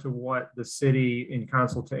similar to what the city in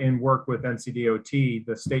work with NCDOT,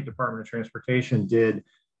 the State Department of Transportation, did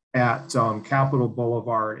at Capitol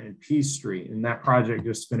Boulevard and Peace Street. And that project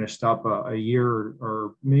just finished up a year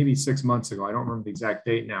or maybe 6 months ago. I don't remember the exact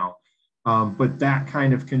date now. But that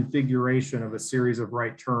kind of configuration of a series of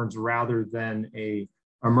right turns rather than a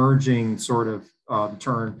emerging sort of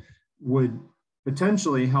turn would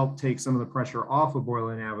potentially help take some of the pressure off of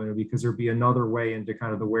Boylan Avenue, because there'd be another way into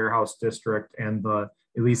kind of the warehouse district and at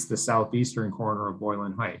least the southeastern corner of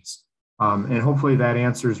Boylan Heights. And hopefully that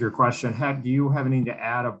answers your question. Do you have anything to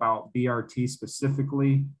add about BRT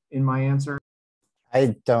specifically in my answer?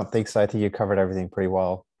 I don't think so. I think you covered everything pretty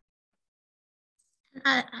well.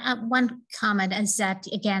 One comment is that,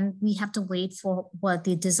 again, we have to wait for what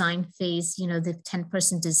the design phase, the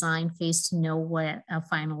 10-person design phase, to know where our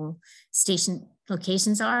final station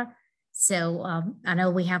locations are. So I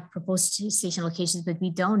know we have proposed station locations, but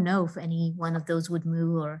we don't know if any one of those would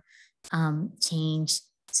move or change.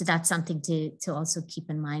 So that's something to also keep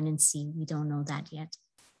in mind and see. We don't know that yet.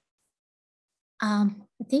 I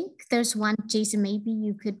think there's one, Jason, maybe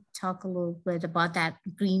you could talk a little bit about that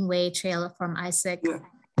Greenway Trail from Isaac. Yeah.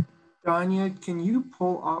 Danya, can you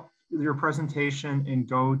pull up your presentation and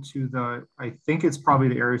go to I think it's probably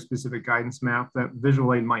the area specific guidance map. That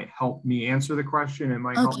visual aid might help me answer the question. It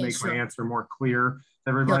might help make my answer more clear to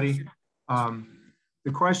everybody. Sure.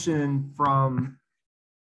 The question from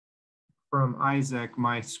Isaac,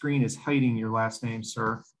 my screen is hiding your last name,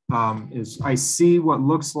 sir, is I see what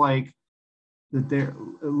looks like it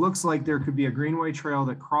looks like there could be a Greenway Trail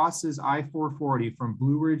that crosses I-440 from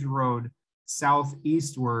Blue Ridge Road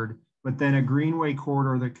southeastward, but then a Greenway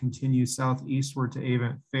corridor that continues southeastward to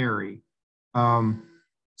eEvent Ferry.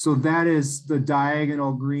 So that is the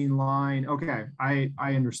diagonal green line. Okay, I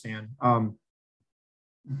understand.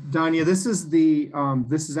 Danya, this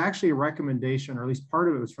is actually a recommendation, or at least part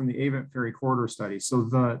of it was from the eEvent Ferry corridor study. So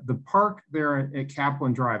the park there at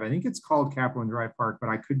Kaplan Drive, I think it's called Kaplan Drive Park, but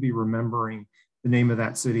I could be remembering the name of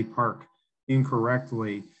that city park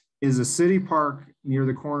incorrectly, is a city park near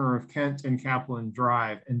the corner of Kent and Kaplan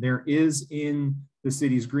Drive. And there is in the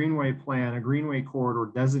city's Greenway plan, a Greenway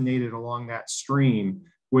corridor designated along that stream,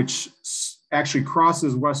 which actually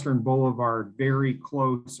crosses Western Boulevard very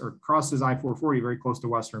close, or crosses I-440 very close to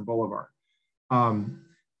Western Boulevard.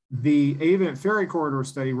 The eEvent Ferry corridor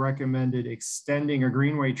study recommended extending a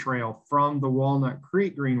Greenway Trail from the Walnut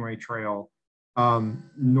Creek Greenway Trail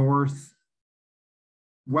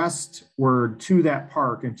northwestward to that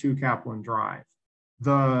park and to Kaplan Drive.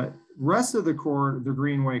 The rest of the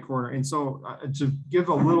Greenway corridor, and so to give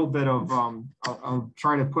a little bit of, I'll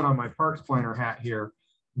try to put on my parks planner hat here.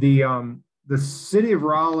 The city of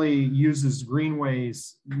Raleigh uses a greenway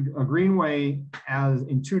as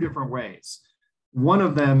in two different ways. One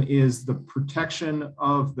of them is the protection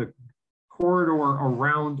of the corridor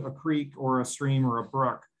around a creek or a stream or a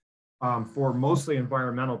brook for mostly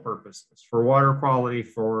environmental purposes, for water quality,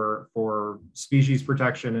 for species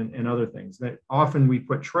protection and other things. That often we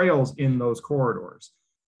put trails in those corridors.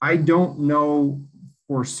 I don't know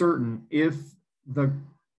for certain if the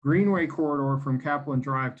Greenway corridor from Kaplan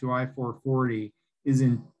Drive to I-440 is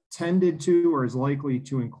intended to or is likely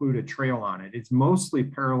to include a trail on it. It's mostly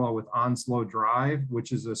parallel with Onslow Drive,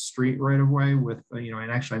 which is a street right of way with, and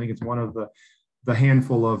actually I think it's one of the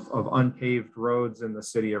handful of unpaved roads in the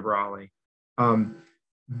city of Raleigh.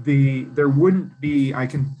 There wouldn't be, I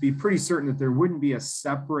can be pretty certain that there wouldn't be a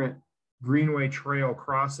separate Greenway Trail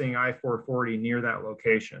crossing I-440 near that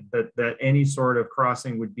location, that any sort of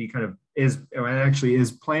crossing would be is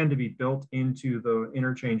planned to be built into the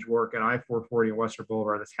interchange work at I-440 and Western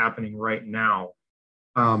Boulevard that's happening right now.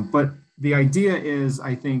 But the idea is,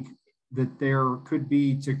 I think, that there could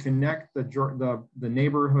be to connect the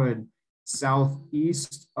neighborhood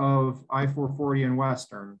southeast of I-440 and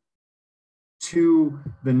Western to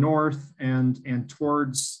the north and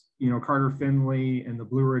towards, you know, Carter Finley and the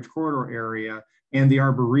Blue Ridge Corridor area and the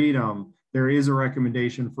Arboretum. There is a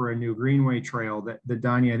recommendation for a new greenway trail that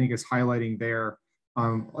Donnie, I think, is highlighting there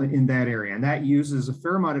in that area. And that uses a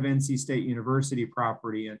fair amount of NC State University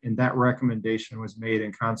property. And that recommendation was made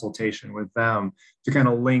in consultation with them to kind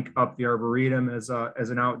of link up the Arboretum as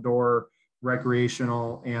an outdoor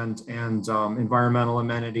recreational and environmental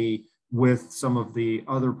amenity with some of the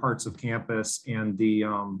other parts of campus and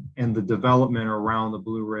the development around the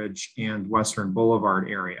Blue Ridge and Western Boulevard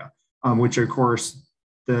area, which of course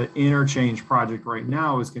the interchange project right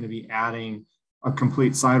now is going to be adding a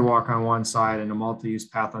complete sidewalk on one side and a multi-use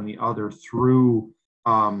path on the other through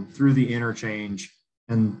the interchange.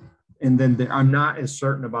 And then I'm not as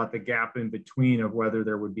certain about the gap in between of whether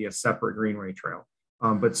there would be a separate greenway trail,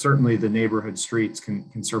 but certainly the neighborhood streets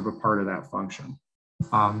can serve a part of that function.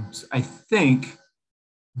 So I think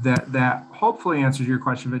that hopefully answers your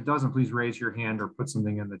question. If it doesn't, please raise your hand or put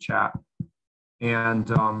something in the chat. And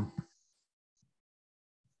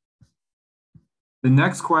the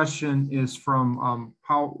next question is from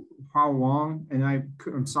Pao Wong, and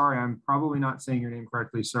I'm sorry, I'm probably not saying your name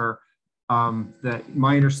correctly, sir. That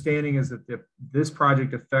my understanding is that this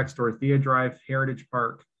project affects Dorothea Drive. Heritage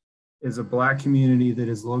Park is a Black community that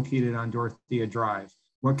is located on Dorothea Drive.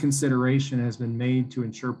 What consideration has been made to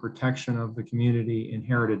ensure protection of the community in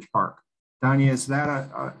Heritage Park? Danya, is that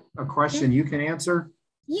a question you can answer?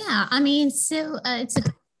 Yeah, I mean, so it's a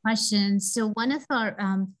good question. So one of our,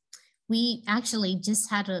 we actually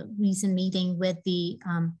just had a recent meeting with the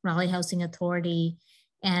Raleigh Housing Authority,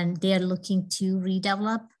 and they're looking to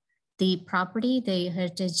redevelop the property, the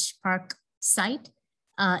Heritage Park site,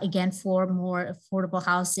 again, for more affordable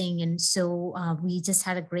housing. And so we just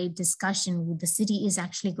had a great discussion. The city is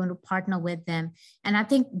actually going to partner with them. And I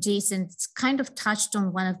think Jason's kind of touched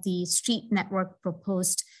on one of the street network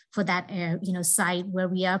proposed for that site, where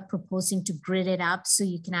we are proposing to grid it up so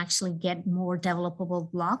you can actually get more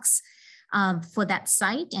developable blocks for that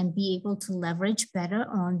site and be able to leverage better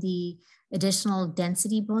on the additional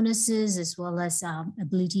density bonuses, as well as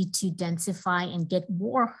ability to densify and get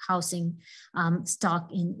more housing stock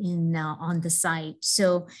on the site.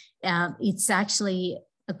 So it's actually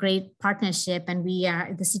a great partnership, and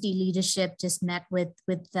the city leadership just met with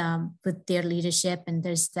their leadership, and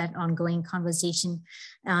there's that ongoing conversation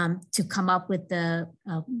to come up with the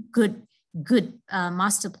good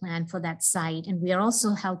master plan for that site. And we are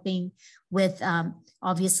also helping with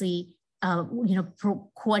obviously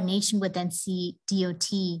coordination with NC DOT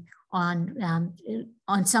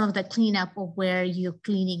on some of the cleanup of where you're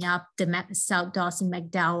cleaning up the South Dawson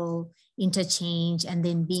McDowell interchange, and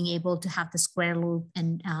then being able to have the square loop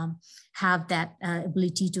and have that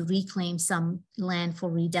ability to reclaim some land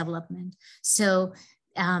for redevelopment. So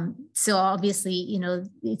obviously,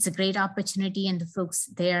 it's a great opportunity, and the folks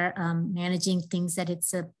there managing things, that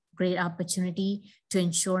it's a great opportunity to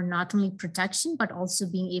ensure not only protection, but also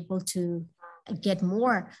being able to get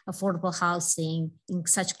more affordable housing in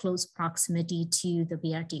such close proximity to the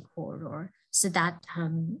BRT corridor. So that,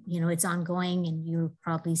 it's ongoing, and you'll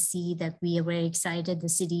probably see that we are very excited. The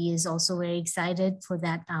city is also very excited for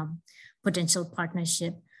that potential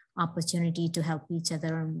partnership opportunity to help each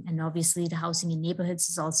other. And obviously the housing in neighborhoods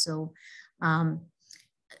is also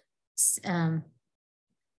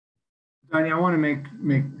Donnie, I want to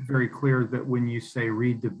make very clear that when you say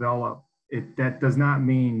redevelop, that does not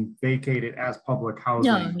mean vacate it as public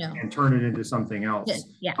housing and turn it into something else.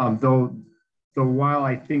 Yeah. Though while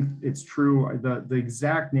I think it's true, the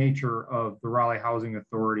exact nature of the Raleigh Housing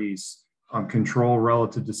Authority's control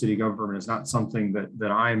relative to city government is not something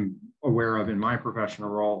that I'm aware of in my professional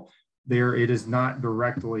role. It is not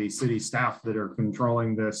directly city staff that are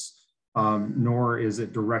controlling this, nor is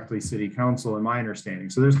it directly city council, in my understanding.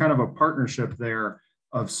 So there's kind of a partnership there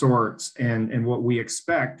of sorts. And what we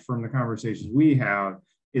expect from the conversations we have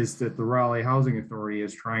is that the Raleigh Housing Authority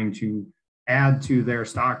is trying to add to their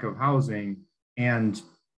stock of housing and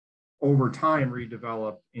over time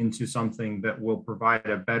redevelop into something that will provide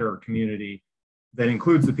a better community that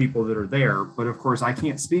includes the people that are there. But of course, I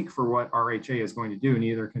can't speak for what RHA is going to do,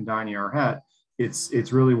 neither can Donnie or Het.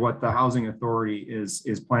 It's really what the Housing Authority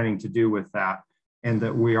is planning to do with that, and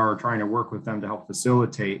that we are trying to work with them to help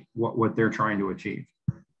facilitate what they're trying to achieve.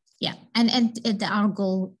 Yeah, and our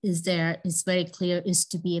goal is very clear, is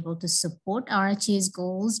to be able to support RHA's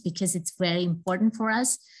goals, because it's very important for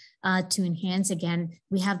us to enhance. Again,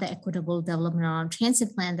 we have the equitable development on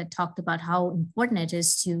transit plan that talked about how important it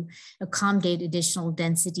is to accommodate additional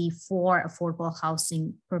density for affordable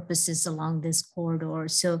housing purposes along this corridor.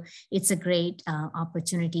 So it's a great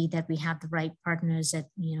opportunity that we have the right partners that,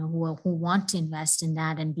 who want to invest in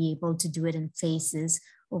that and be able to do it in phases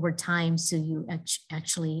over time. So you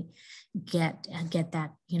actually get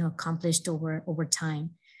that, accomplished over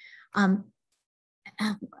time.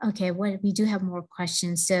 Okay, well, we do have more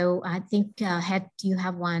questions. So I think, do you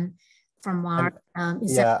have one from Mark?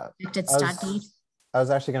 Is that start date? I was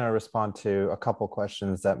actually going to respond to a couple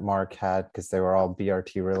questions that Mark had because they were all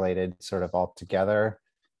BRT related sort of all together.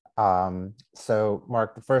 So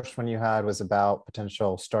Mark, the first one you had was about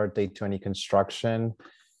potential start date to any construction.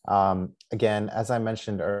 Again, as I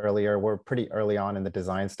mentioned earlier, we're pretty early on in the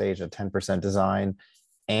design stage, at 10% design,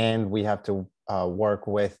 and we have to work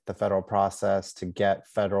with the federal process to get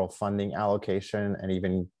federal funding allocation and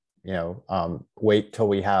even, wait till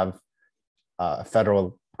we have a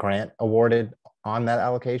federal grant awarded on that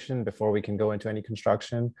allocation before we can go into any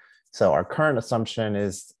construction. So our current assumption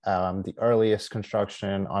is the earliest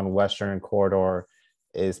construction on Western Corridor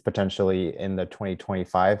is potentially in the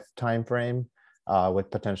 2025 timeframe, with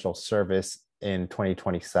potential service in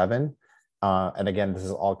 2027. And again, this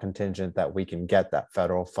is all contingent that we can get that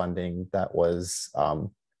federal funding that was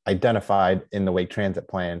identified in the Wake Transit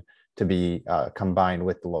Plan to be combined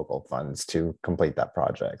with the local funds to complete that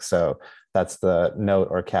project. So that's the note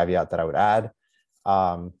or caveat that I would add.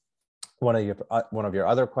 One of your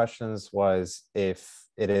other questions was if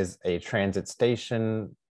it is a transit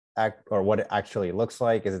station or what it actually looks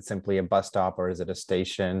like. Is it simply a bus stop or is it a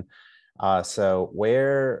station? So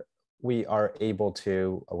where we are able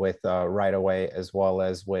to, with right away as well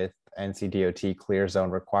as with NCDOT clear zone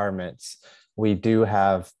requirements, we do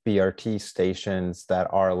have BRT stations that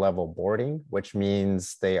are level boarding, which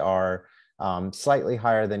means they are slightly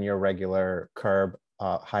higher than your regular curb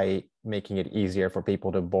height, making it easier for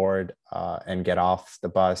people to board and get off the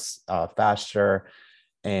bus faster.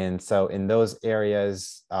 And so in those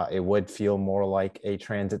areas, it would feel more like a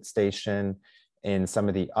transit station. In some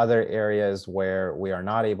of the other areas where we are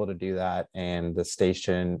not able to do that and the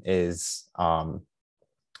station is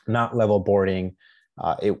not level boarding,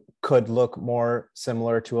 it could look more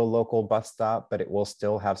similar to a local bus stop, but it will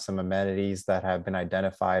still have some amenities that have been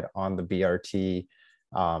identified on the BRT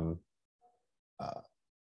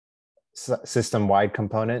system-wide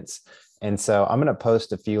components. And so I'm going to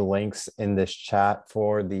post a few links in this chat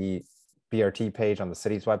for the BRT page on the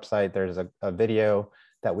city's website. There's a video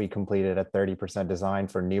that we completed at 30% design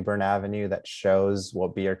for Newbern Avenue that shows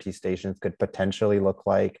what BRT stations could potentially look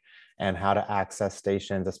like and how to access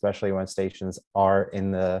stations, especially when stations are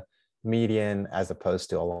in the median as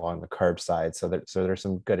opposed to along the curbside. So there's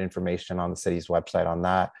some good information on the city's website on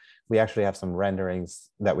that. We actually have some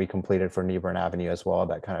renderings that we completed for Newbern Avenue as well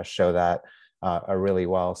that kind of show that really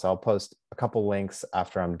well. So I'll post a couple links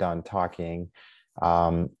after I'm done talking.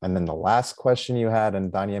 And then the last question you had,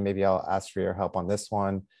 and Dania, maybe I'll ask for your help on this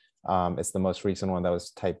one. It's the most recent one that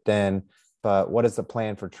was typed in, but what is the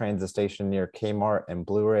plan for transit station near Kmart and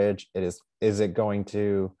Blue Ridge? Is it going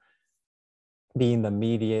to be in the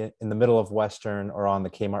middle of Western or on the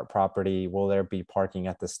Kmart property? Will there be parking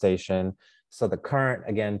at the station? So the current,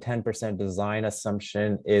 again, 10% design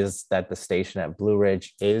assumption is that the station at Blue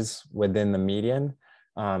Ridge is within the median.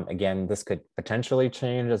 Again, this could potentially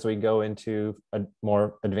change as we go into a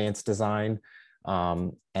more advanced design.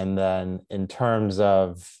 And then in terms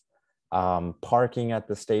of parking at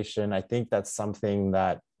the station, I think that's something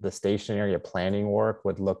that the station area planning work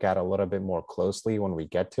would look at a little bit more closely when we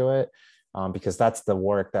get to it, because that's the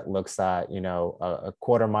work that looks at, a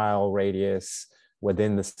quarter-mile radius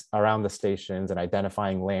within around the stations and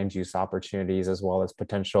identifying land use opportunities as well as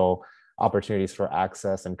potential opportunities for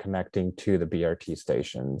access and connecting to the BRT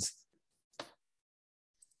stations.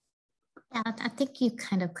 Yeah, I think you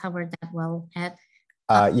kind of covered that well, Ed.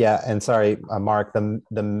 Yeah, and sorry, Mark,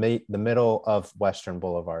 the middle of Western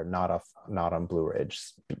Boulevard, not on Blue Ridge.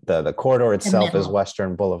 The corridor itself is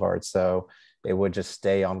Western Boulevard, so it would just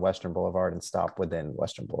stay on Western Boulevard and stop within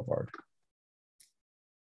Western Boulevard.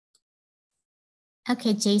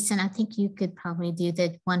 Okay, Jason, I think you could probably do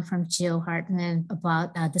the one from Jill Hartman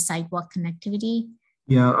about the sidewalk connectivity.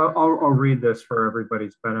 Yeah, I'll read this for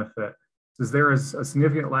everybody's benefit. It says there is a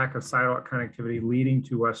significant lack of sidewalk connectivity leading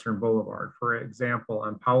to Western Boulevard. For example,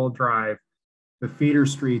 on Powell Drive, the feeder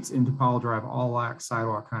streets into Powell Drive all lack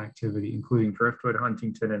sidewalk connectivity, including Driftwood,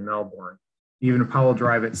 Huntington, and Melbourne. Even Powell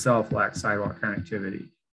Drive itself lacks sidewalk connectivity.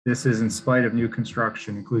 This is in spite of new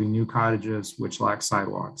construction, including new cottages, which lack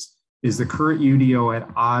sidewalks. Is the current UDO at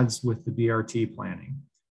odds with the BRT planning?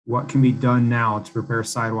 what can be done now to prepare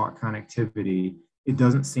sidewalk connectivity, it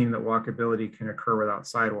doesn't seem that walkability can occur without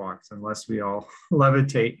sidewalks unless we all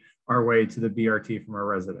levitate our way to the BRT from our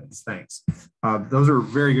residents. Thanks. Those are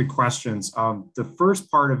very good questions. The first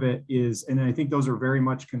part of it is, and I think those are very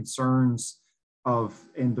much concerns of,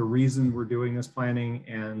 and the reason we're doing this planning,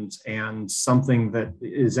 and something that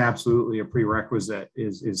is absolutely a prerequisite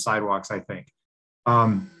is sidewalks, I think.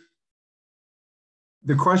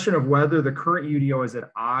 The question of whether the current UDO is at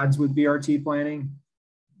odds with BRT planning,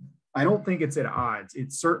 I don't think it's at odds.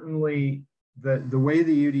 It's certainly the way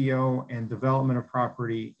the UDO and development of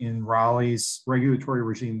property in Raleigh's regulatory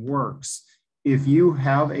regime works. If you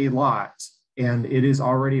have a lot and it is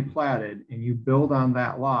already platted and you build on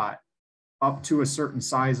that lot up to a certain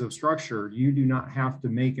size of structure, you do not have to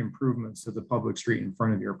make improvements to the public street in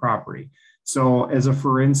front of your property. So as a,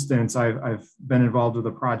 for instance, I've been involved with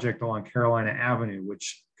a project along Carolina Avenue,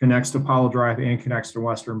 which connects to Powell Drive and connects to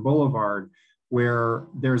Western Boulevard, where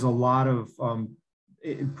there's a lot of,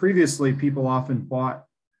 previously people often bought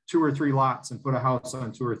 2 or 3 lots and put a house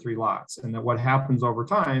on 2 or 3 lots. And that what happens over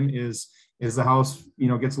time is the house,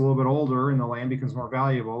 gets a little bit older and the land becomes more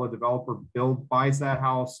valuable. A developer buys that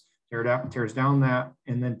house, tears down that,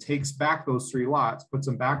 and then takes back those 3 lots, puts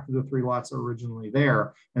them back to the 3 lots originally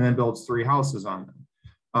there, and then builds 3 houses on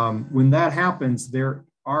them. When that happens, there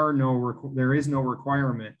is no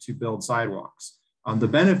requirement to build sidewalks. The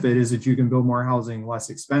benefit is that you can build more housing less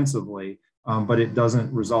expensively, but it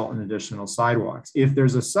doesn't result in additional sidewalks. If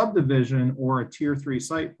there's a subdivision or a tier 3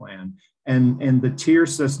 site plan, and the tier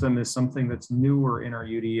system is something that's newer in our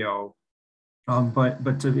UDO,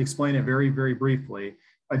 but to explain it very, very briefly,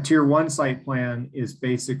 a tier 1 site plan is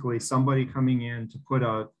basically somebody coming in to put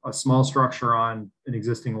a small structure on an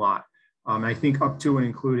existing lot. I think up to and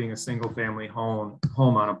including a single family home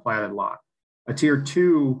on a platted lot. A tier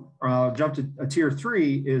 2, jump to a tier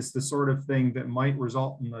 3 is the sort of thing that might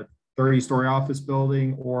result in a 30-story office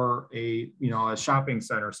building or a shopping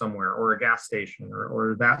center somewhere, or a gas station,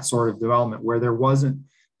 or that sort of development where there wasn't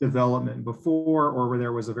development before, or where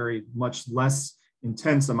there was a very much less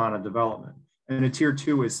intense amount of development. And a tier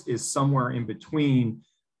 2 is somewhere in between,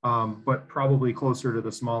 but probably closer to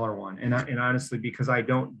the smaller one. And honestly, because I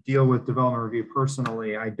don't deal with development review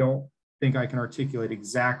personally, I don't think I can articulate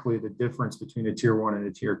exactly the difference between a tier 1 and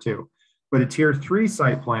a tier 2. But a tier 3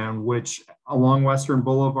 site plan, which along Western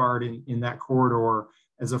Boulevard in that corridor,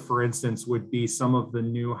 as a for instance, would be some of the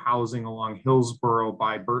new housing along Hillsborough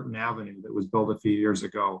by Burton Avenue that was built a few years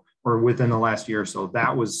ago, or within the last year or so.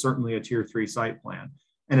 That was certainly a tier 3 site plan.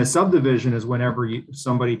 And a subdivision is whenever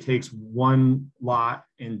somebody takes one lot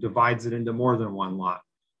and divides it into more than one lot.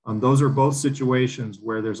 Those are both situations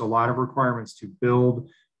where there's a lot of requirements to build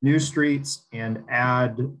new streets and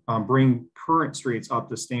bring current streets up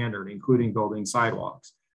to standard, including building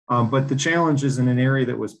sidewalks. But the challenge is in an area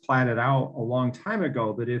that was platted out a long time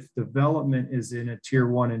ago, that if development is in a tier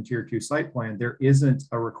 1 and tier 2 site plan, there isn't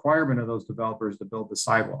a requirement of those developers to build the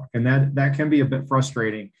sidewalk. And that can be a bit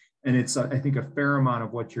frustrating. And it's, I think, a fair amount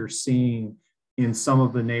of what you're seeing in some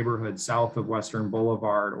of the neighborhoods south of Western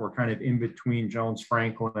Boulevard, or kind of in between Jones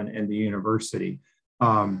Franklin and the university.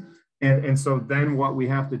 And so then what we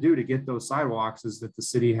have to do to get those sidewalks is that the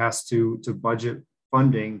city has to budget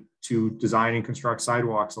funding to design and construct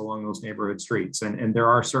sidewalks along those neighborhood streets. And there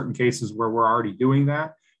are certain cases where we're already doing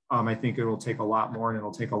that. I think it will take a lot more, and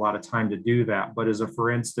it'll take a lot of time to do that. But as a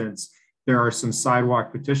for instance, there are some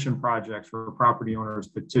sidewalk petition projects where property owners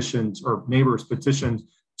petitioned, or neighbors petitioned,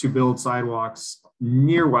 to build sidewalks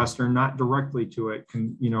near Western, not directly to it,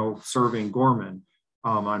 serving Gorman.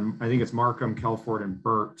 On, I think it's Markham, Kelford, and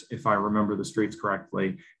Burt, if I remember the streets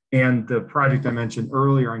correctly. And the project I mentioned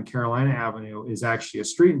earlier on Carolina Avenue is actually a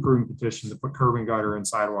street improvement petition to put curb and gutter and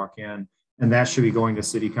sidewalk in. And that should be going to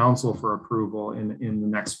city council for approval in the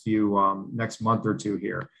next month or two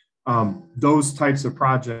here. Those types of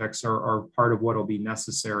projects are part of what will be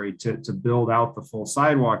necessary to build out the full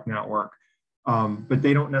sidewalk network. But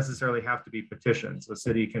they don't necessarily have to be petitions. The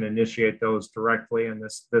city can initiate those directly, and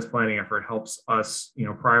this planning effort helps us,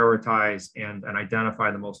 prioritize and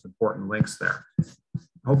identify the most important links there.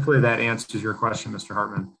 Hopefully that answers your question, Mr.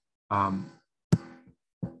 Hartman.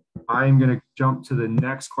 I'm going to jump to the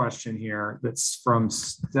next question here. That's from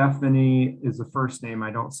Stephanie, is the first name.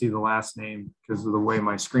 I don't see the last name because of the way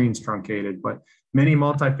my screen's truncated, but many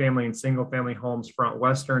multifamily and single family homes front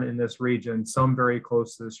Western in this region, some very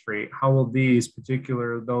close to the street. How will these,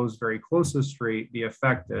 particular those very close to the street, be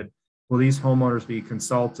affected? Will these homeowners be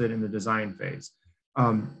consulted in the design phase?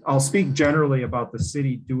 I'll speak generally about the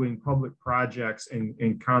city doing public projects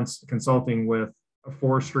and consulting with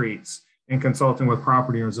 4 streets and consulting with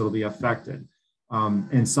property owners that will be affected.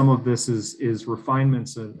 And some of this is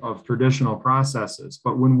refinements of traditional processes.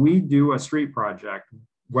 But when we do a street project,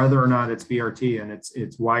 whether or not it's BRT and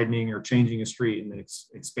it's widening or changing a street and it's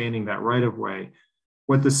expanding that right of way,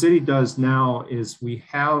 what the city does now is we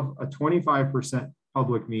have a 25%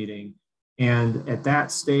 public meeting. And at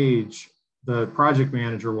that stage, the project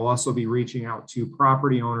manager will also be reaching out to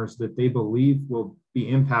property owners that they believe will be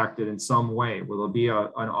impacted in some way. Will there be an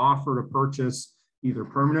offer to purchase either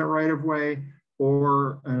permanent right of way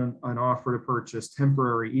or an offer to purchase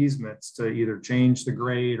temporary easements to either change the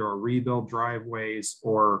grade or rebuild driveways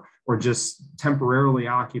or just temporarily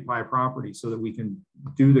occupy property so that we can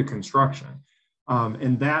do the construction.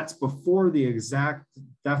 And that's before the exact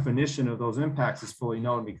definition of those impacts is fully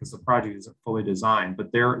known because the project isn't fully designed.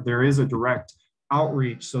 But there is a direct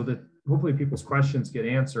outreach so that hopefully people's questions get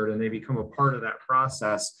answered and they become a part of that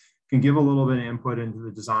process, can give a little bit of input into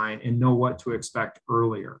the design and know what to expect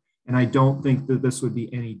earlier. And I don't think that this would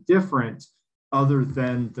be any different other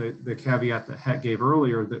than the caveat that Het gave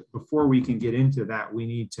earlier, that before we can get into that, we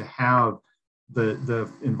need to have the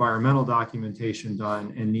environmental documentation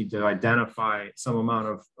done and need to identify some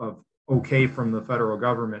amount of okay from the federal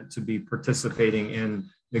government to be participating in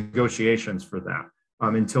negotiations for that.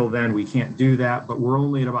 Until then, we can't do that, but we're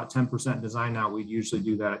only at about 10% design now. We'd usually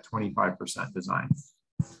do that at 25% design.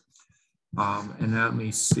 And let me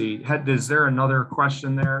see, is there another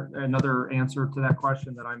question there, another answer to that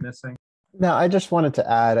question that I'm missing? No, I just wanted to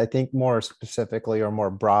add, I think more specifically or more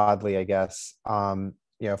broadly, I guess,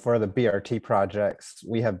 you know, for the BRT projects,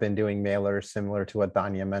 we have been doing mailers similar to what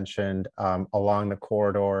Danya mentioned along the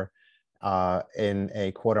corridor in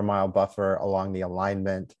a quarter-mile buffer along the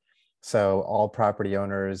alignment. So all property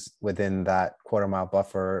owners within that quarter-mile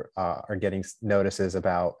buffer are getting notices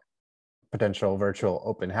about potential virtual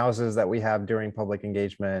open houses that we have during public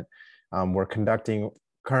engagement. We're conducting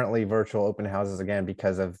currently virtual open houses again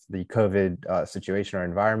because of the COVID situation or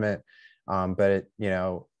environment. But you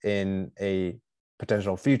know, in a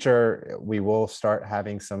potential future, we will start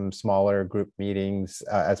having some smaller group meetings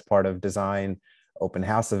as part of design open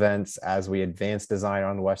house events. As we advance design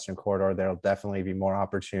on the Western Corridor, there'll definitely be more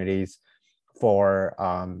opportunities for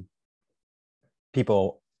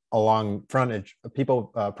people along frontage,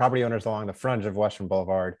 property owners along the frontage of Western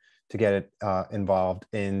Boulevard to get involved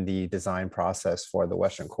in the design process for the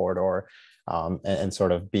Western Corridor and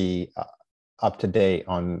sort of be up to date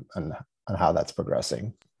on how that's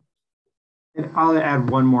progressing. And I'll add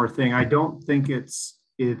one more thing. I don't think it's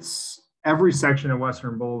every section of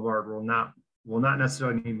Western Boulevard will not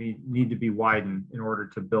necessarily need to be widened in order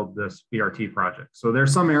to build this BRT project. So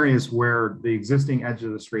there's some areas where the existing edge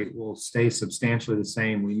of the street will stay substantially the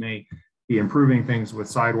same. We may be improving things with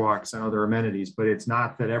sidewalks and other amenities, but it's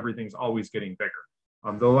not that everything's always getting bigger.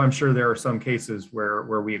 Though I'm sure there are some cases where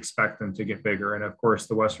we expect them to get bigger. And of course,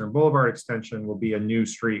 the Western Boulevard extension will be a new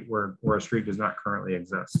street where a street does not currently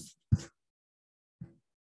exist.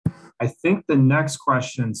 I think the next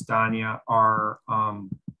questions, Danya, are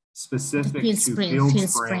specific to Field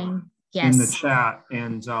Spring yes. in the chat.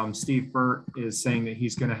 And Steve Burt is saying that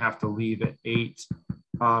he's going to have to leave at 8.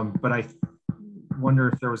 But I wonder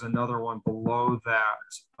if there was another one below that.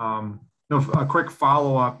 No, a quick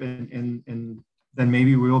follow-up, and then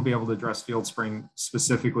maybe we will be able to address Field Spring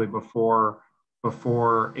specifically before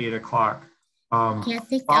 8 o'clock.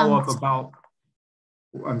 Follow-up about.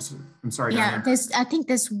 I'm sorry. Yeah, I think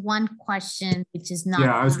there's one question which is not.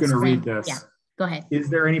 Yeah, I was going to read this. Yeah, go ahead. Is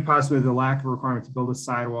there any possibility the lack of requirement to build a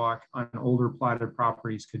sidewalk on older platted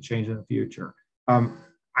properties could change in the future?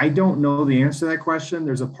 I don't know the answer to that question.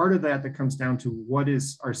 There's a part of that comes down to what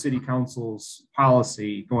is our city council's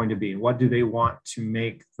policy going to be? What do they want to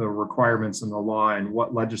make the requirements in the law, and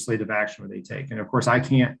what legislative action would they take? And of course, I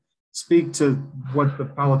can't speak to what the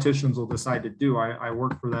politicians will decide to do. I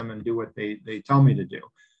work for them and do what they tell me to do.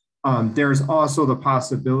 There's also the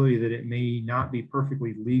possibility that it may not be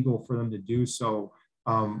perfectly legal for them to do so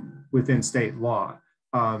within state law.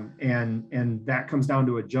 And that comes down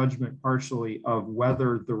to a judgment partially of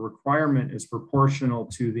whether the requirement is proportional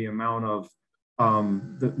to the amount of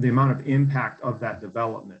the amount of impact of that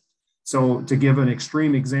development. So to give an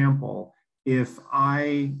extreme example, if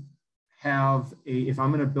I'm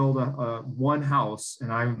going to build a one house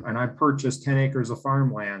and I purchase 10 acres of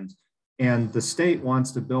farmland, and the state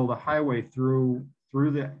wants to build a highway through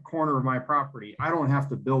the corner of my property, I don't have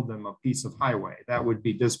to build them a piece of highway. That would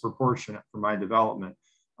be disproportionate for my development.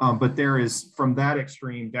 But there is, from that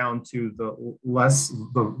extreme down to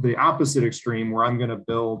the opposite extreme, where I'm going to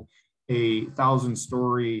build a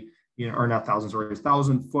 1,000-story, or not 1,000 stories,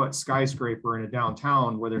 1,000-foot skyscraper in a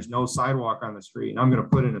downtown where there's no sidewalk on the street, and I'm going to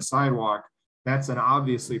put in a sidewalk. that's an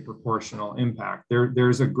obviously proportional impact.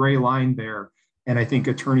 There's a gray line there. And I think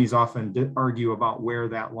attorneys often argue about where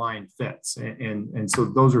that line fits. And so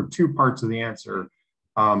those are two parts of the answer.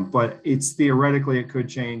 But it's theoretically, it could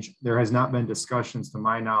change. There has not been discussions to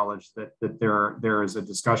my knowledge that there is a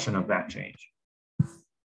discussion of that change.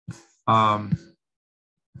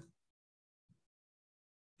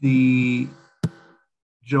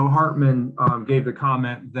 Joe Hartman gave the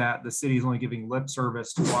comment that the city is only giving lip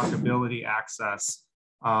service to walkability access.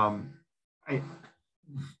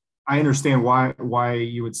 I understand why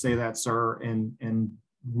you would say that, sir, and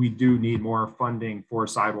we do need more funding for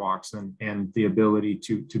sidewalks and the ability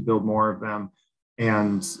to build more of them.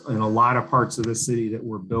 And in a lot of parts of the city that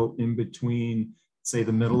were built in between, say,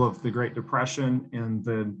 the middle of the Great Depression and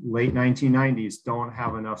the late 1990s don't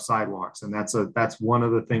have enough sidewalks. And that's one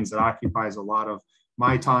of the things that occupies a lot of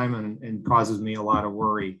my time and causes me a lot of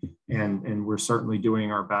worry. And we're certainly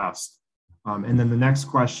doing our best. And then the next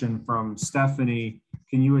question from Stephanie,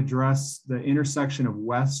 can you address the intersection of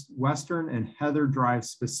Western and Heather Drive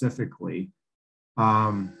specifically?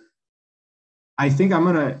 I think I'm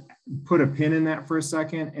gonna put a pin in that for a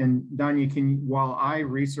second. And Danya, while I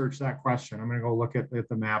research that question, I'm gonna go look at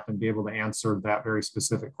the map and be able to answer that very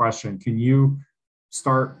specific question. Can you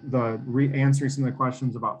start answering some of the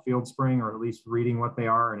questions about Field Spring, or at least reading what they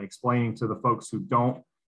are and explaining to the folks who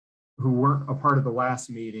weren't a part of the last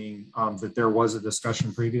meeting that there was a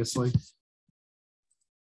discussion previously?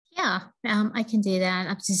 Yeah, I can do that.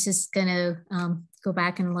 I'm just gonna go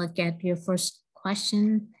back and look at your first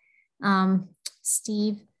question,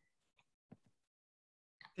 Steve.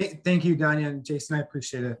 Thank you, Danya and Jason. I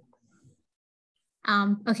appreciate it.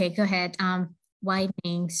 Okay, go ahead.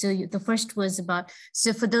 Widening. So the first was about,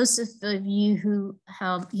 so for those of you who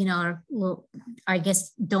have, I guess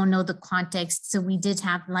don't know the context. So we did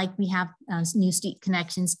have, we have new street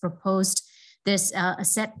connections proposed. There's a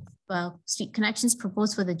set street connections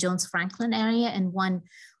proposed for the Jones Franklin area, and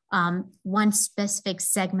one specific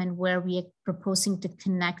segment where we are proposing to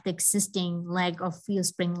connect the existing leg of Field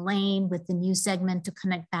Spring Lane with the new segment to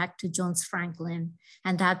connect back to Jones Franklin.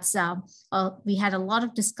 And that's, we had a lot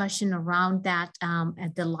of discussion around that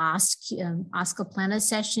at the last OSCA planner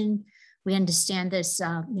session. We understand there's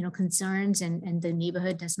concerns and the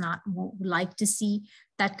neighborhood does not like to see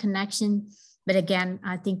that connection. But again,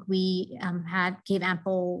 I think we gave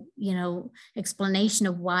ample, explanation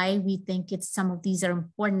of why we think some of these are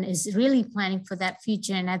important, is really planning for that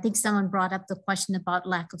future. And I think someone brought up the question about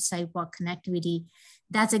lack of sidewalk connectivity.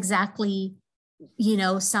 That's exactly,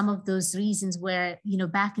 some of those reasons where,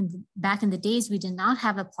 back in the days, we did not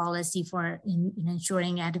have a policy for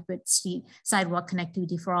ensuring adequate sidewalk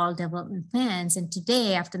connectivity for all development plans. And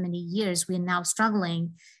today, after many years, we're now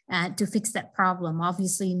struggling to fix that problem.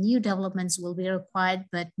 Obviously, new developments will be required,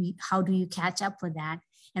 but how do you catch up for that?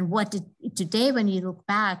 And today, when you look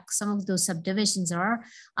back, some of those subdivisions are,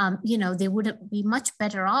 they would be much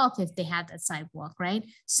better off if they had that sidewalk, right?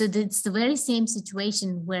 So it's the very same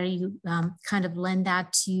situation where you kind of lend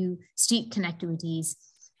that to street connectivities.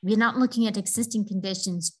 We're not looking at existing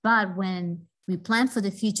conditions, but when we plan for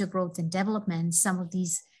the future growth and development, some of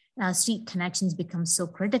these street connections become so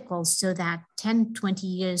critical, so that 10, 20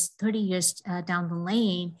 years, 30 years down the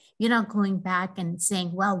lane, you're not going back and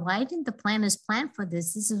saying, well, why didn't the planners plan for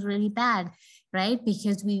this? This is really bad, right?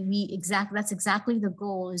 Because that's exactly the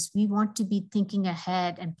goal, is we want to be thinking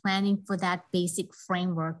ahead and planning for that basic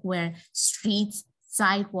framework where streets,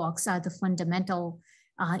 sidewalks are the fundamental,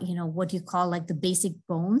 what you call the basic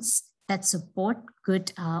bones that support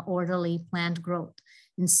good, orderly planned growth.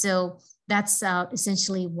 And so that's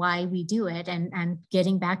essentially why we do it. And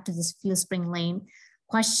getting back to this Field Spring Lane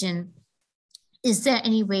question, is there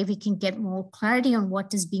any way we can get more clarity on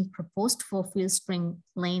what is being proposed for Field Spring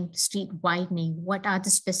Lane street widening? What are the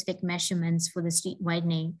specific measurements for the street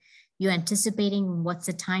widening you're anticipating? What's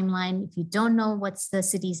the timeline? If you don't know, what's the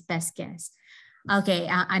city's best guess? Okay,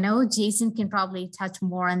 I know Jason can probably touch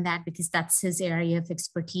more on that because that's his area of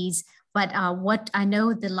expertise. But what I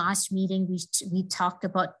know, the last meeting, we talked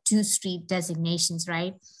about 2 street designations,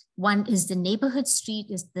 right? One is the neighborhood street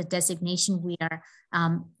is the designation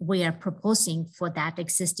we are proposing for that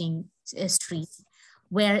existing street.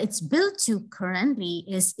 Where it's built to currently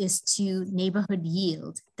is to neighborhood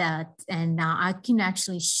yield that, and now I can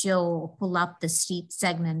actually pull up the street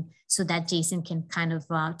segment so that Jason can kind of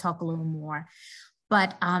talk a little more.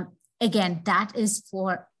 But again, that is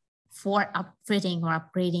for upfitting or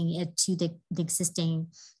upgrading it to the existing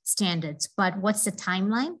standards. But what's the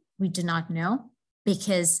timeline? We do not know.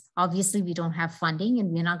 because obviously we don't have funding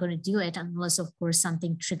and we're not going to do it unless, of course,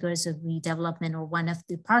 something triggers a redevelopment or one of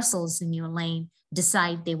the parcels in your lane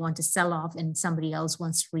decide they want to sell off and somebody else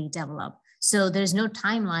wants to redevelop. So there's no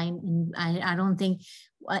timeline, and I don't think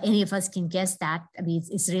any of us can guess that. I mean,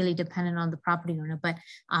 it's really dependent on the property owner, but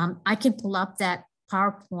I can pull up that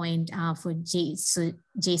PowerPoint for so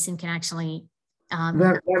Jason can actually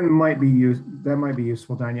that might be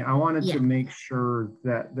useful, Danya. I wanted yeah. to make sure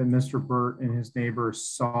that Mr. Burt and his neighbors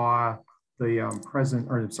saw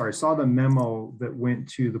the saw the memo that went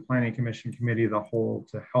to the Planning Commission Committee of the Whole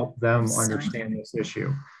to help them understand this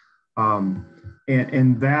issue.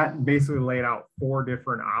 And that basically laid out 4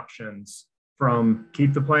 different options, from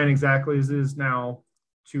keep the plan exactly as it is now,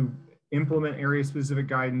 to implement area specific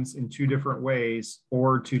guidance in 2 different ways,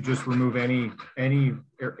 or to just remove any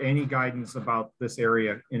guidance about this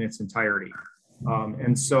area in its entirety.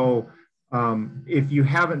 And so if you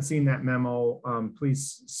haven't seen that memo,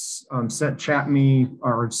 please chat me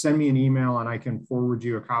or send me an email and I can forward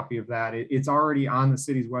you a copy of that. It's already on the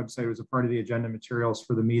city's website. It was a part of the agenda materials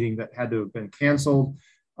for the meeting that had to have been canceled,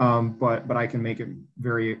 but I can make it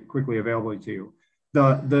very quickly available to you.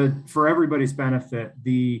 For everybody's benefit,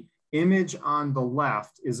 the image on the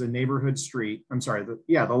left is a neighborhood street. I'm sorry,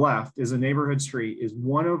 the left is a neighborhood street, is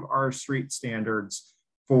one of our street standards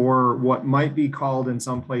for what might be called in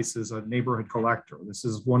some places a neighborhood collector. This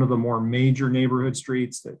is one of the more major neighborhood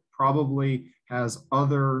streets that probably has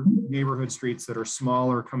other neighborhood streets that are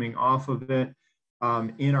smaller coming off of it.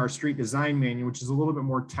 In our street design manual, which is a little bit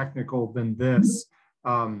more technical than this,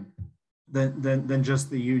 than just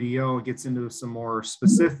the UDO, it gets into some more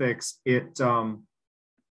specifics. It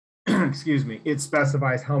excuse me, it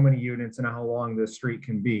specifies how many units and how long this street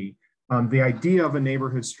can be. The idea of a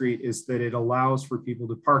neighborhood street is that it allows for people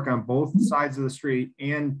to park on both sides of the street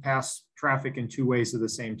and pass traffic in 2 ways at the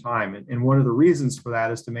same time. And one of the reasons for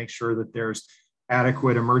that is to make sure that there's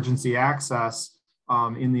adequate emergency access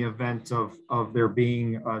in the event of there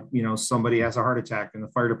being, somebody has a heart attack and the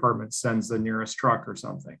fire department sends the nearest truck or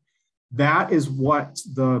something. That is what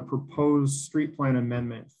the proposed street plan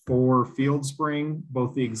amendment for Field Spring,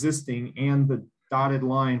 both the existing and the dotted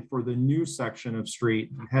line for the new section of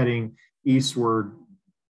street heading eastward,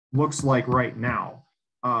 looks like right now.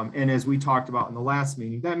 And as we talked about in the last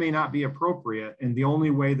meeting, that may not be appropriate. And the only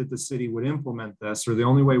way that the city would implement this, or the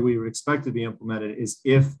only way we would expect to be implemented, is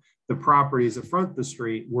if the properties that front the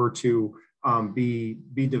street were to be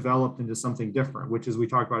developed into something different, which, as we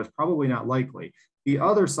talked about, is probably not likely. The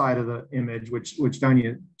other side of the image, which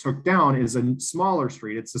Danya took down, is a smaller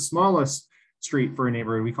street. It's the smallest street for a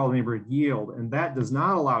neighborhood. We call the neighborhood yield, and that does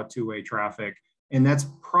not allow 2-way traffic. And that's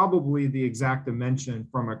probably the exact dimension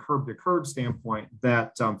from a curb to curb standpoint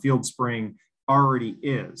that Field Spring already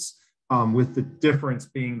is, with the difference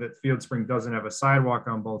being that Field Spring doesn't have a sidewalk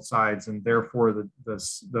on both sides, and therefore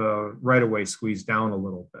the right of way squeezed down a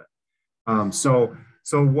little bit. So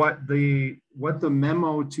what the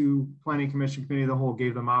memo to Planning Commission Committee of the Whole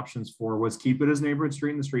gave them options for was keep it as neighborhood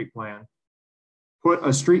street in the street plan, put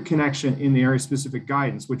a street connection in the area specific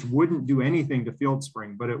guidance, which wouldn't do anything to Field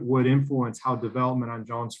Spring, but it would influence how development on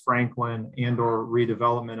Jones Franklin and or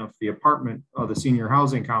redevelopment of the apartment of the senior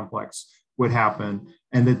housing complex would happen.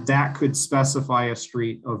 And that could specify a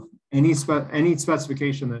street of any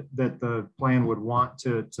specification that the plan would want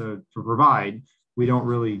to provide. We don't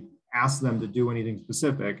really ask them to do anything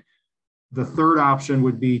specific. The third option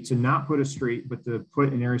would be to not put a street, but to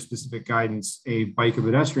put in area specific guidance a bike and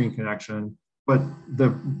pedestrian connection. But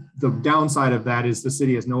the downside of that is the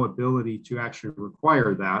city has no ability to actually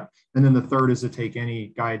require that. And then the third is to take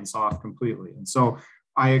any guidance off completely. And so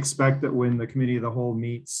I expect that when the Committee of the Whole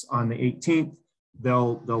meets on the 18th,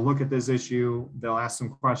 they'll look at this issue, they'll ask some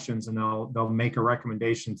questions, and they'll make a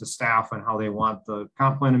recommendation to staff on how they want the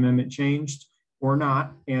comp plan amendment changed or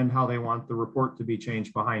not, and how they want the report to be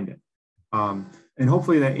changed behind it. And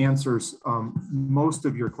hopefully that answers most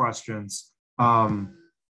of your questions. And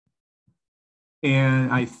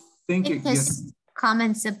I think it gets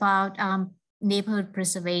comments about neighborhood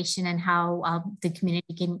preservation and how the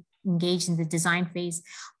community can engage in the design phase.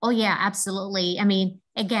 Oh yeah, absolutely. I mean,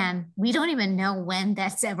 again, we don't even know when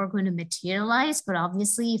that's ever going to materialize, but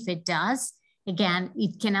obviously if it does, again,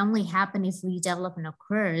 it can only happen if redevelopment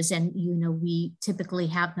occurs. And, we typically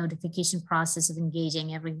have notification process of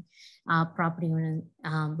engaging every property owner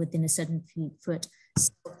within a certain foot.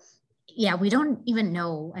 So, yeah, we don't even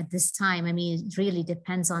know at this time. I mean, it really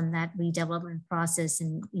depends on that redevelopment process,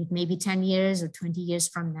 and it may be 10 years or 20 years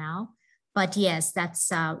from now. But yes,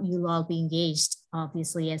 that's you'll all be engaged,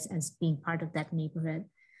 obviously, as being part of that neighborhood.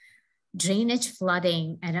 Drainage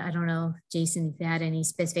flooding, I don't know, Jason, if you had any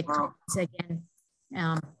specific comments again.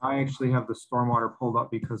 I actually have the stormwater pulled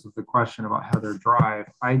up because of the question about Heather Drive.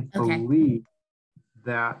 I Okay. believe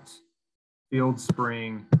that Field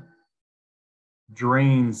Spring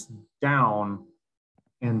drains down.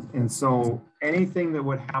 And so anything that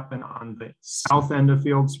would happen on the south end of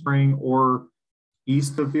Field Spring or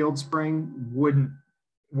east of Field Spring wouldn't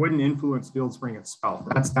influence Field Spring itself.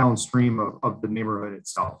 That's downstream of the neighborhood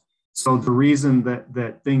itself. So the reason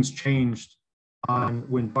that things changed on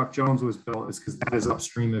when Buck Jones was built is because that is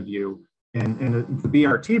upstream of you. And the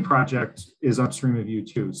BRT project is upstream of you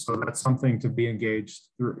too. So that's something to be engaged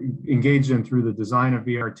in through the design of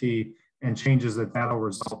BRT and changes that'll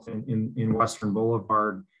result in Western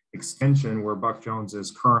Boulevard extension where Buck Jones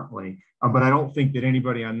is currently. But I don't think that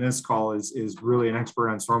anybody on this call is really an expert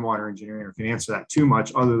on stormwater engineering or can answer that too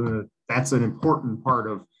much, other than that's an important part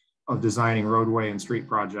of designing roadway and street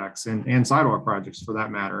projects and sidewalk projects for that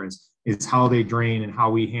matter, is how they drain and how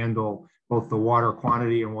we handle both the water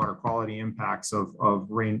quantity and water quality impacts of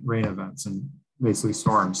rain events and basically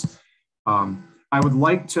storms. I would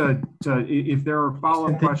like to if there are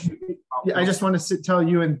follow-up questions. Yeah, I just want to tell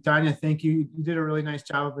you and Danya, thank you. You did a really nice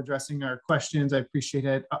job of addressing our questions. I appreciate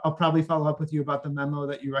it. I'll probably follow up with you about the memo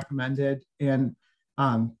that you recommended. And,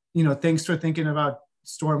 thanks for thinking about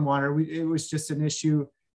stormwater. It was just an issue.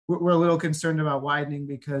 We're a little concerned about widening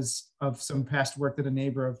because of some past work that a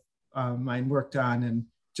neighbor of mine worked on, and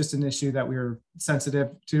just an issue that we were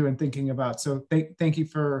sensitive to and thinking about. So thank you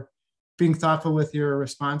for being thoughtful with your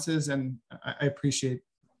responses, and I appreciate.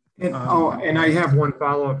 And I have one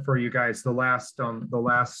follow-up for you guys. The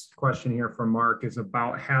last question here from Mark is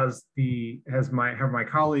about have my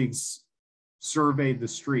colleagues surveyed the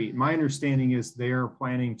street? My understanding is they're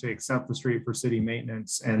planning to accept the street for city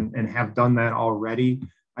maintenance and have done that already.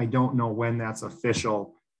 I don't know when that's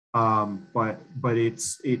official, but it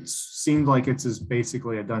seemed like it's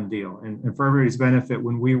basically a done deal. And for everybody's benefit,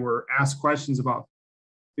 when we were asked questions about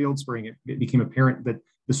Field Spring, it became apparent that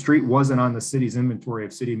the street wasn't on the city's inventory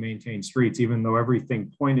of city maintained streets, even though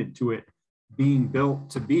everything pointed to it being built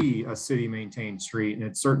to be a city maintained street, and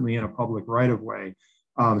it's certainly in a public right of way.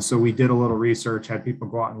 So we did a little research, had people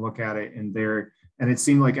go out and look at it, and it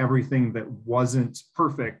seemed like everything that wasn't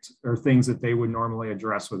perfect are things that they would normally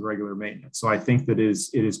address with regular maintenance. So I think that it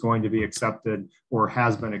is going to be accepted or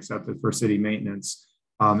has been accepted for city maintenance.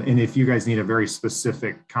 And if you guys need a very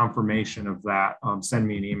specific confirmation of that, send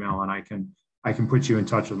me an email and I can put you in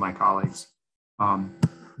touch with my colleagues.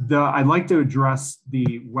 I'd like to address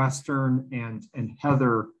the Western and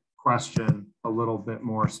Heather question a little bit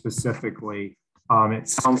more specifically. It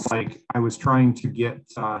sounds like I was trying to get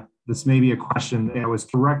this may be a question that was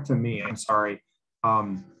direct to me, I'm sorry,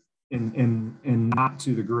 and not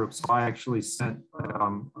to the group. So I actually sent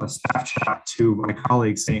a staff chat to my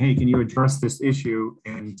colleagues saying, hey, can you address this issue?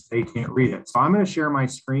 And they can't read it. So I'm going to share my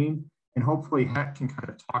screen, and hopefully Het can kind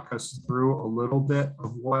of talk us through a little bit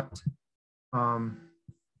of what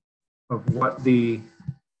the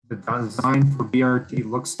design for BRT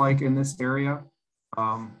looks like in this area.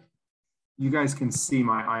 You guys can see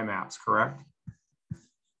my iMaps, correct?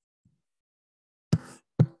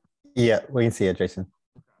 Yeah, we can see it, Jason.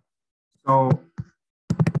 So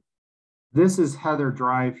this is Heather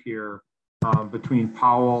Drive here between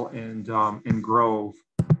Powell and Grove.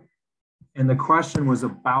 And the question was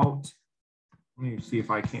about, let me see if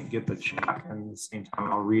I can't get the chat, and at the same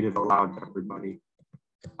time, I'll read it aloud to everybody.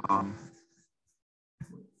 Where's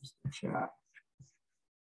the chat?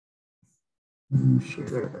 Sure,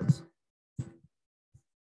 there it is.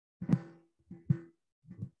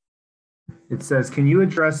 It says, can you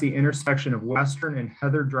address the intersection of Western and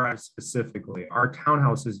Heather Drive specifically? Our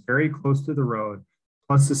townhouse is very close to the road,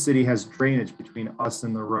 plus the city has drainage between us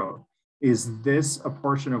and the road. Is this a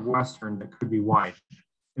portion of Western that could be widened?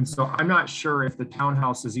 And so I'm not sure if the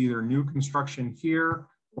townhouse is either new construction here,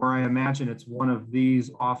 or I imagine it's one of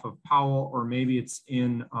these off of Powell, or maybe it's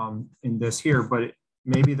in this here, but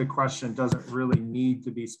maybe the question doesn't really need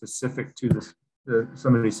to be specific to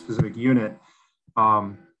somebody's specific unit.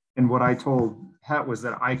 And what I told Het was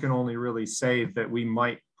that I can only really say that we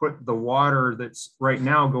might put the water that's right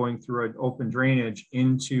now going through an open drainage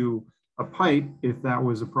into a pipe if that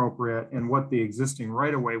was appropriate, and what the existing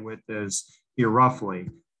right-of-way width is here roughly.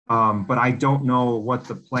 But I don't know what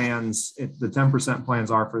the plans, the 10%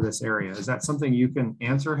 plans are for this area. Is that something you can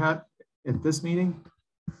answer, Het, at this meeting?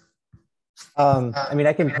 I mean,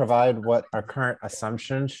 I can provide what our current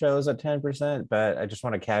assumption shows at 10%, but I just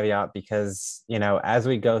want to caveat because, as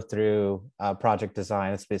we go through project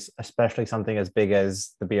design, especially something as big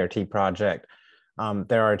as the BRT project,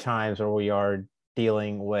 there are times where we are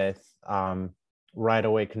dealing with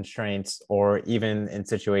right-of-way constraints, or even in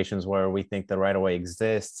situations where we think the right-of-way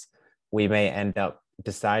exists, we may end up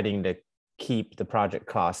deciding to keep the project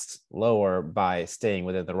costs lower by staying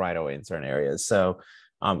within the right-of-way in certain areas. So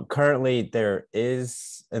currently there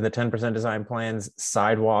is, in the 10% design plans,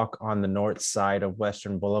 sidewalk on the north side of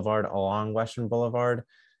Western Boulevard, along Western Boulevard,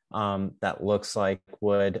 that looks like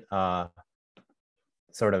would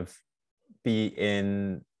sort of be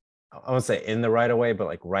in, I won't say in the right of way, but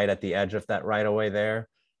like right at the edge of that right of way there.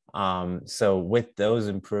 So with those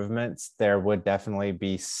improvements, there would definitely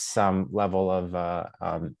be some level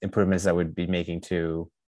of improvements that would be making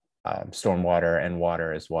to stormwater and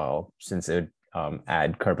water as well, since it would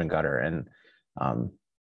add curb and gutter and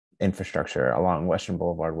infrastructure along Western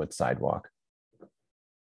Boulevard with sidewalk.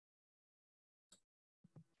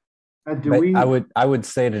 I would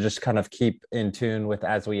say to just kind of keep in tune with,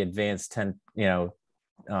 as we advance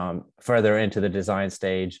further into the design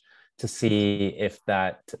stage, to see if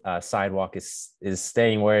that sidewalk is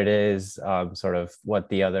staying where it is, sort of what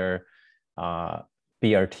the other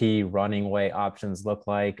BRT running way options look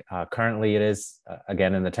like. Currently it is,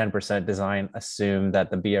 again, in the 10% design, assume that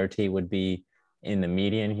the BRT would be in the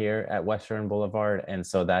median here at Western Boulevard. And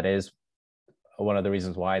so that is one of the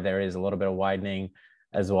reasons why there is a little bit of widening,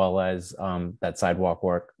 as well as that sidewalk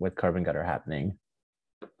work with curb and gutter happening.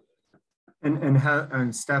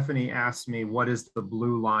 And Stephanie asked me, what is the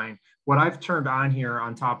blue line? What I've turned on here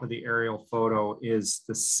on top of the aerial photo is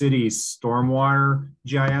the city's stormwater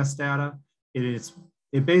GIS data. It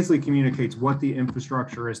basically communicates what the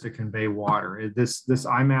infrastructure is to convey water. This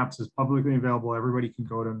iMaps is publicly available. Everybody can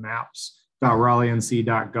go to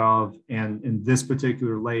maps.raleighnc.gov, and this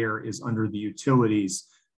particular layer is under the utilities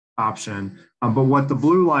option. But what the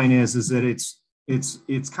blue line is that it's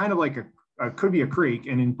kind of like could be a creek,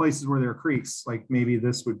 and in places where there are creeks, like maybe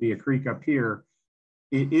this would be a creek up here,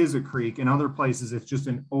 it is a creek. In other places, it's just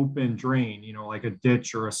an open drain, like a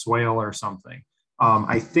ditch or a swale or something.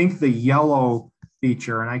 I think the yellow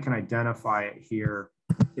feature, and I can identify it here,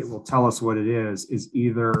 it will tell us what it is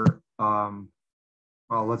either, well,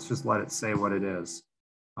 let's just let it say what it is.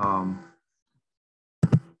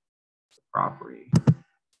 Property.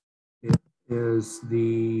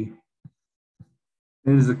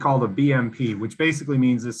 It is called a BMP, which basically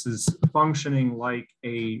means this is functioning like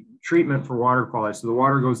a treatment for water quality. So the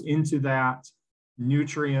water goes into that,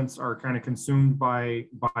 nutrients are kind of consumed by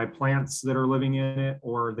plants that are living in it,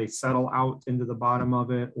 or they settle out into the bottom of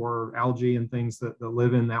it, or algae and things that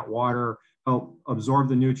live in that water help absorb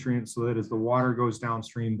the nutrients, so that as the water goes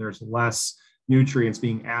downstream, there's less nutrients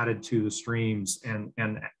being added to the streams and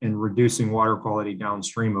reducing water quality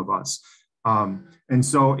downstream of us. And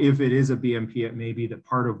so if it is a BMP, it may be that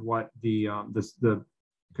part of what the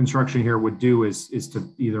construction here would do is to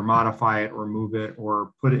either modify it or move it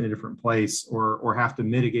or put it in a different place, or have to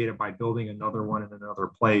mitigate it by building another one in another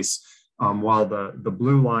place, while the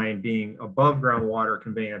blue line being above ground water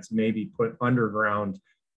conveyance may be put underground,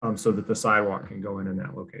 so that the sidewalk can go in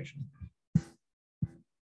that location.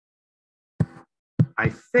 I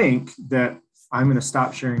think that I'm going to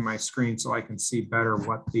stop sharing my screen so I can see better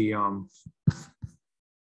what the,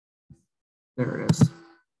 there it is,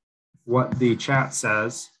 what the chat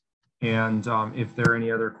says, and if there are any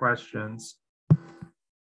other questions.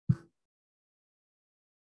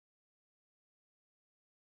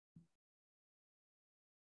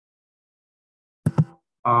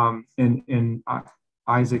 And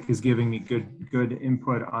Isaac is giving me good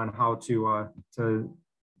input on how to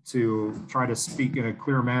try to speak in a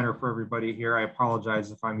clear manner for everybody here. I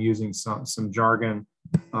apologize if I'm using some jargon.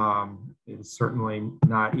 It's certainly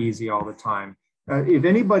not easy all the time. If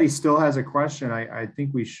anybody still has a question, I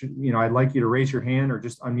think we should, I'd like you to raise your hand or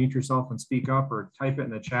just unmute yourself and speak up, or type it in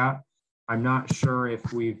the chat. I'm not sure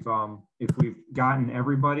if we've gotten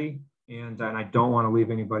everybody, and I don't want to leave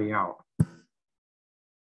anybody out.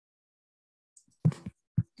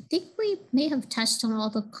 I think we may have touched on all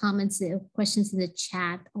the comments, the questions in the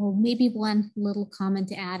chat, or maybe one little comment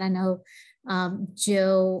to add. I know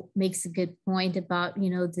Joe makes a good point about,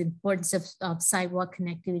 the importance of sidewalk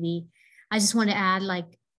connectivity. I just want to add,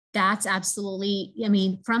 that's absolutely,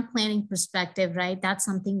 from planning perspective, right? That's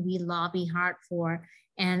something we lobby hard for.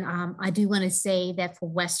 And I do want to say that for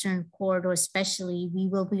Western Corridor especially, we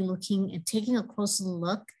will be looking and taking a closer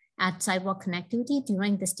look at sidewalk connectivity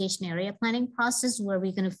during the station area planning process, where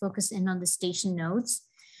we're going to focus in on the station nodes.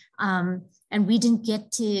 And we didn't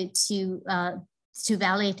get to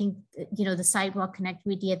evaluating, the sidewalk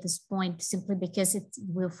connectivity at this point, simply because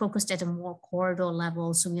we're focused at a more corridor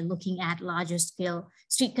level. So we're looking at larger scale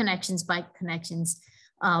street connections, bike connections.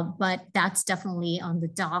 But that's definitely on the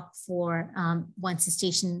dock for once the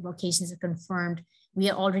station locations are confirmed. We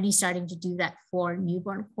are already starting to do that for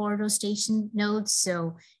Newborn Corridor station nodes.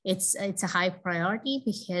 So it's a high priority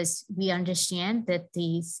because we understand that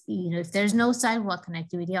these, if there's no sidewalk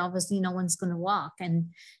connectivity, obviously no one's going to walk.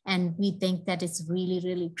 And we think that it's really,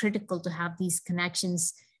 really critical to have these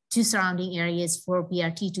connections to surrounding areas for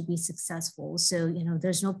BRT to be successful. So,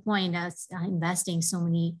 there's no point us investing so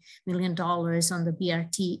many $1 million on the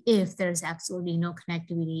BRT if there's absolutely no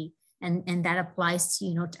connectivity. And that applies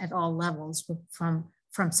to, at all levels,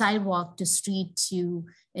 from sidewalk to street to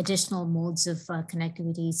additional modes of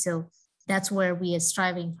connectivity. So that's where we are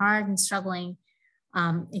striving hard and struggling.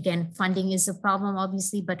 Again, funding is a problem,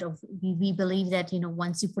 obviously, but we believe that,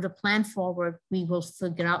 once you put a plan forward, we will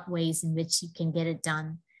figure out ways in which you can get it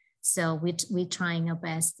done. So we're trying our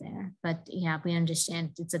best there. But yeah, we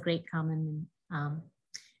understand it's a great comment.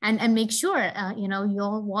 And make sure, you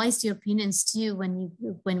all voice your opinions too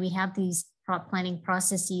when we have these planning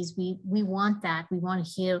processes. We want that. We want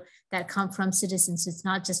to hear that come from citizens. It's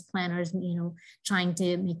not just planners, trying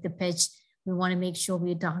to make the pitch. We want to make sure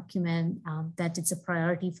we document that it's a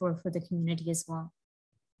priority for the community as well.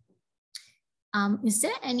 Is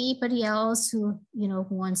there anybody else who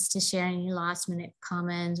wants to share any last minute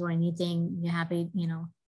comments or anything? You're happy,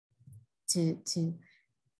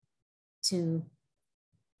 to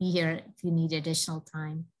be here if you need additional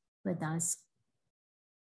time with us.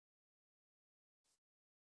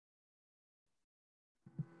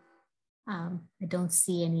 I don't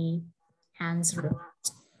see any hands raised.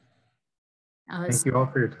 Thank you all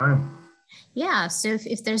for your time. Yeah, so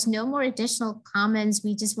if there's no more additional comments,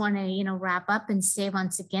 we just want to wrap up and say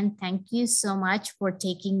once again, thank you so much for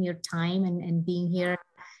taking your time and being here.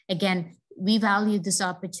 Again, we value this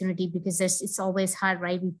opportunity because it's always hard,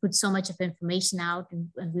 right? We put so much of information out and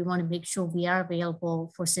we want to make sure we are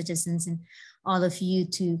available for citizens and all of you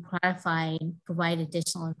to clarify and provide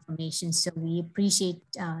additional information. So we appreciate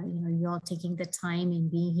you all taking the time and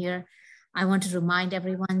being here. I want to remind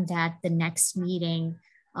everyone that the next meeting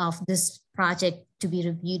of this project to be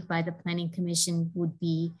reviewed by the Planning Commission would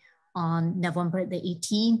be on November the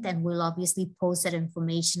 18th, and we'll obviously post that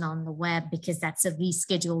information on the web because that's a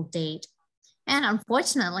rescheduled date. And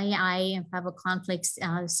unfortunately, I have a conflict,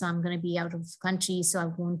 so I'm going to be out of country, so I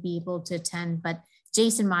won't be able to attend, but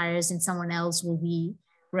Jason Myers and someone else will be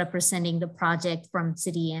representing the project from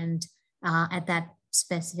City End at that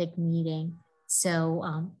specific meeting.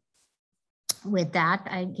 So with that,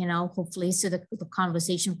 hopefully, so the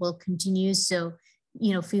conversation will continue. So,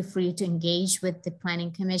 feel free to engage with the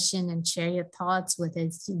Planning Commission and share your thoughts, whether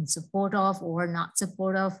it's in support of or not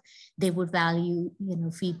support of. They would value,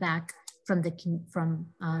 feedback from the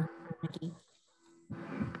community.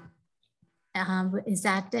 Is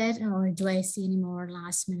that it, or do I see any more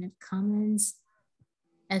last minute comments?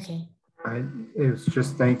 Okay. It was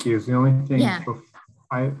just thank you. It's the only thing. Yeah.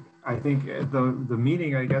 I think the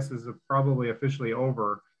meeting, I guess, is probably officially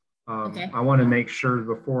over. Okay. I want to make sure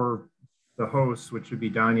before the hosts, which would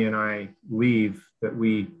be Danya and I, leave, that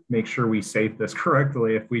we make sure we save this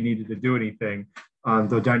correctly if we needed to do anything.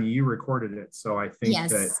 Though Danya, you recorded it, so I think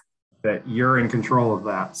yes, that you're in control of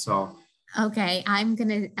that. So okay, I'm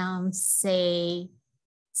gonna say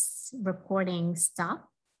recording stop.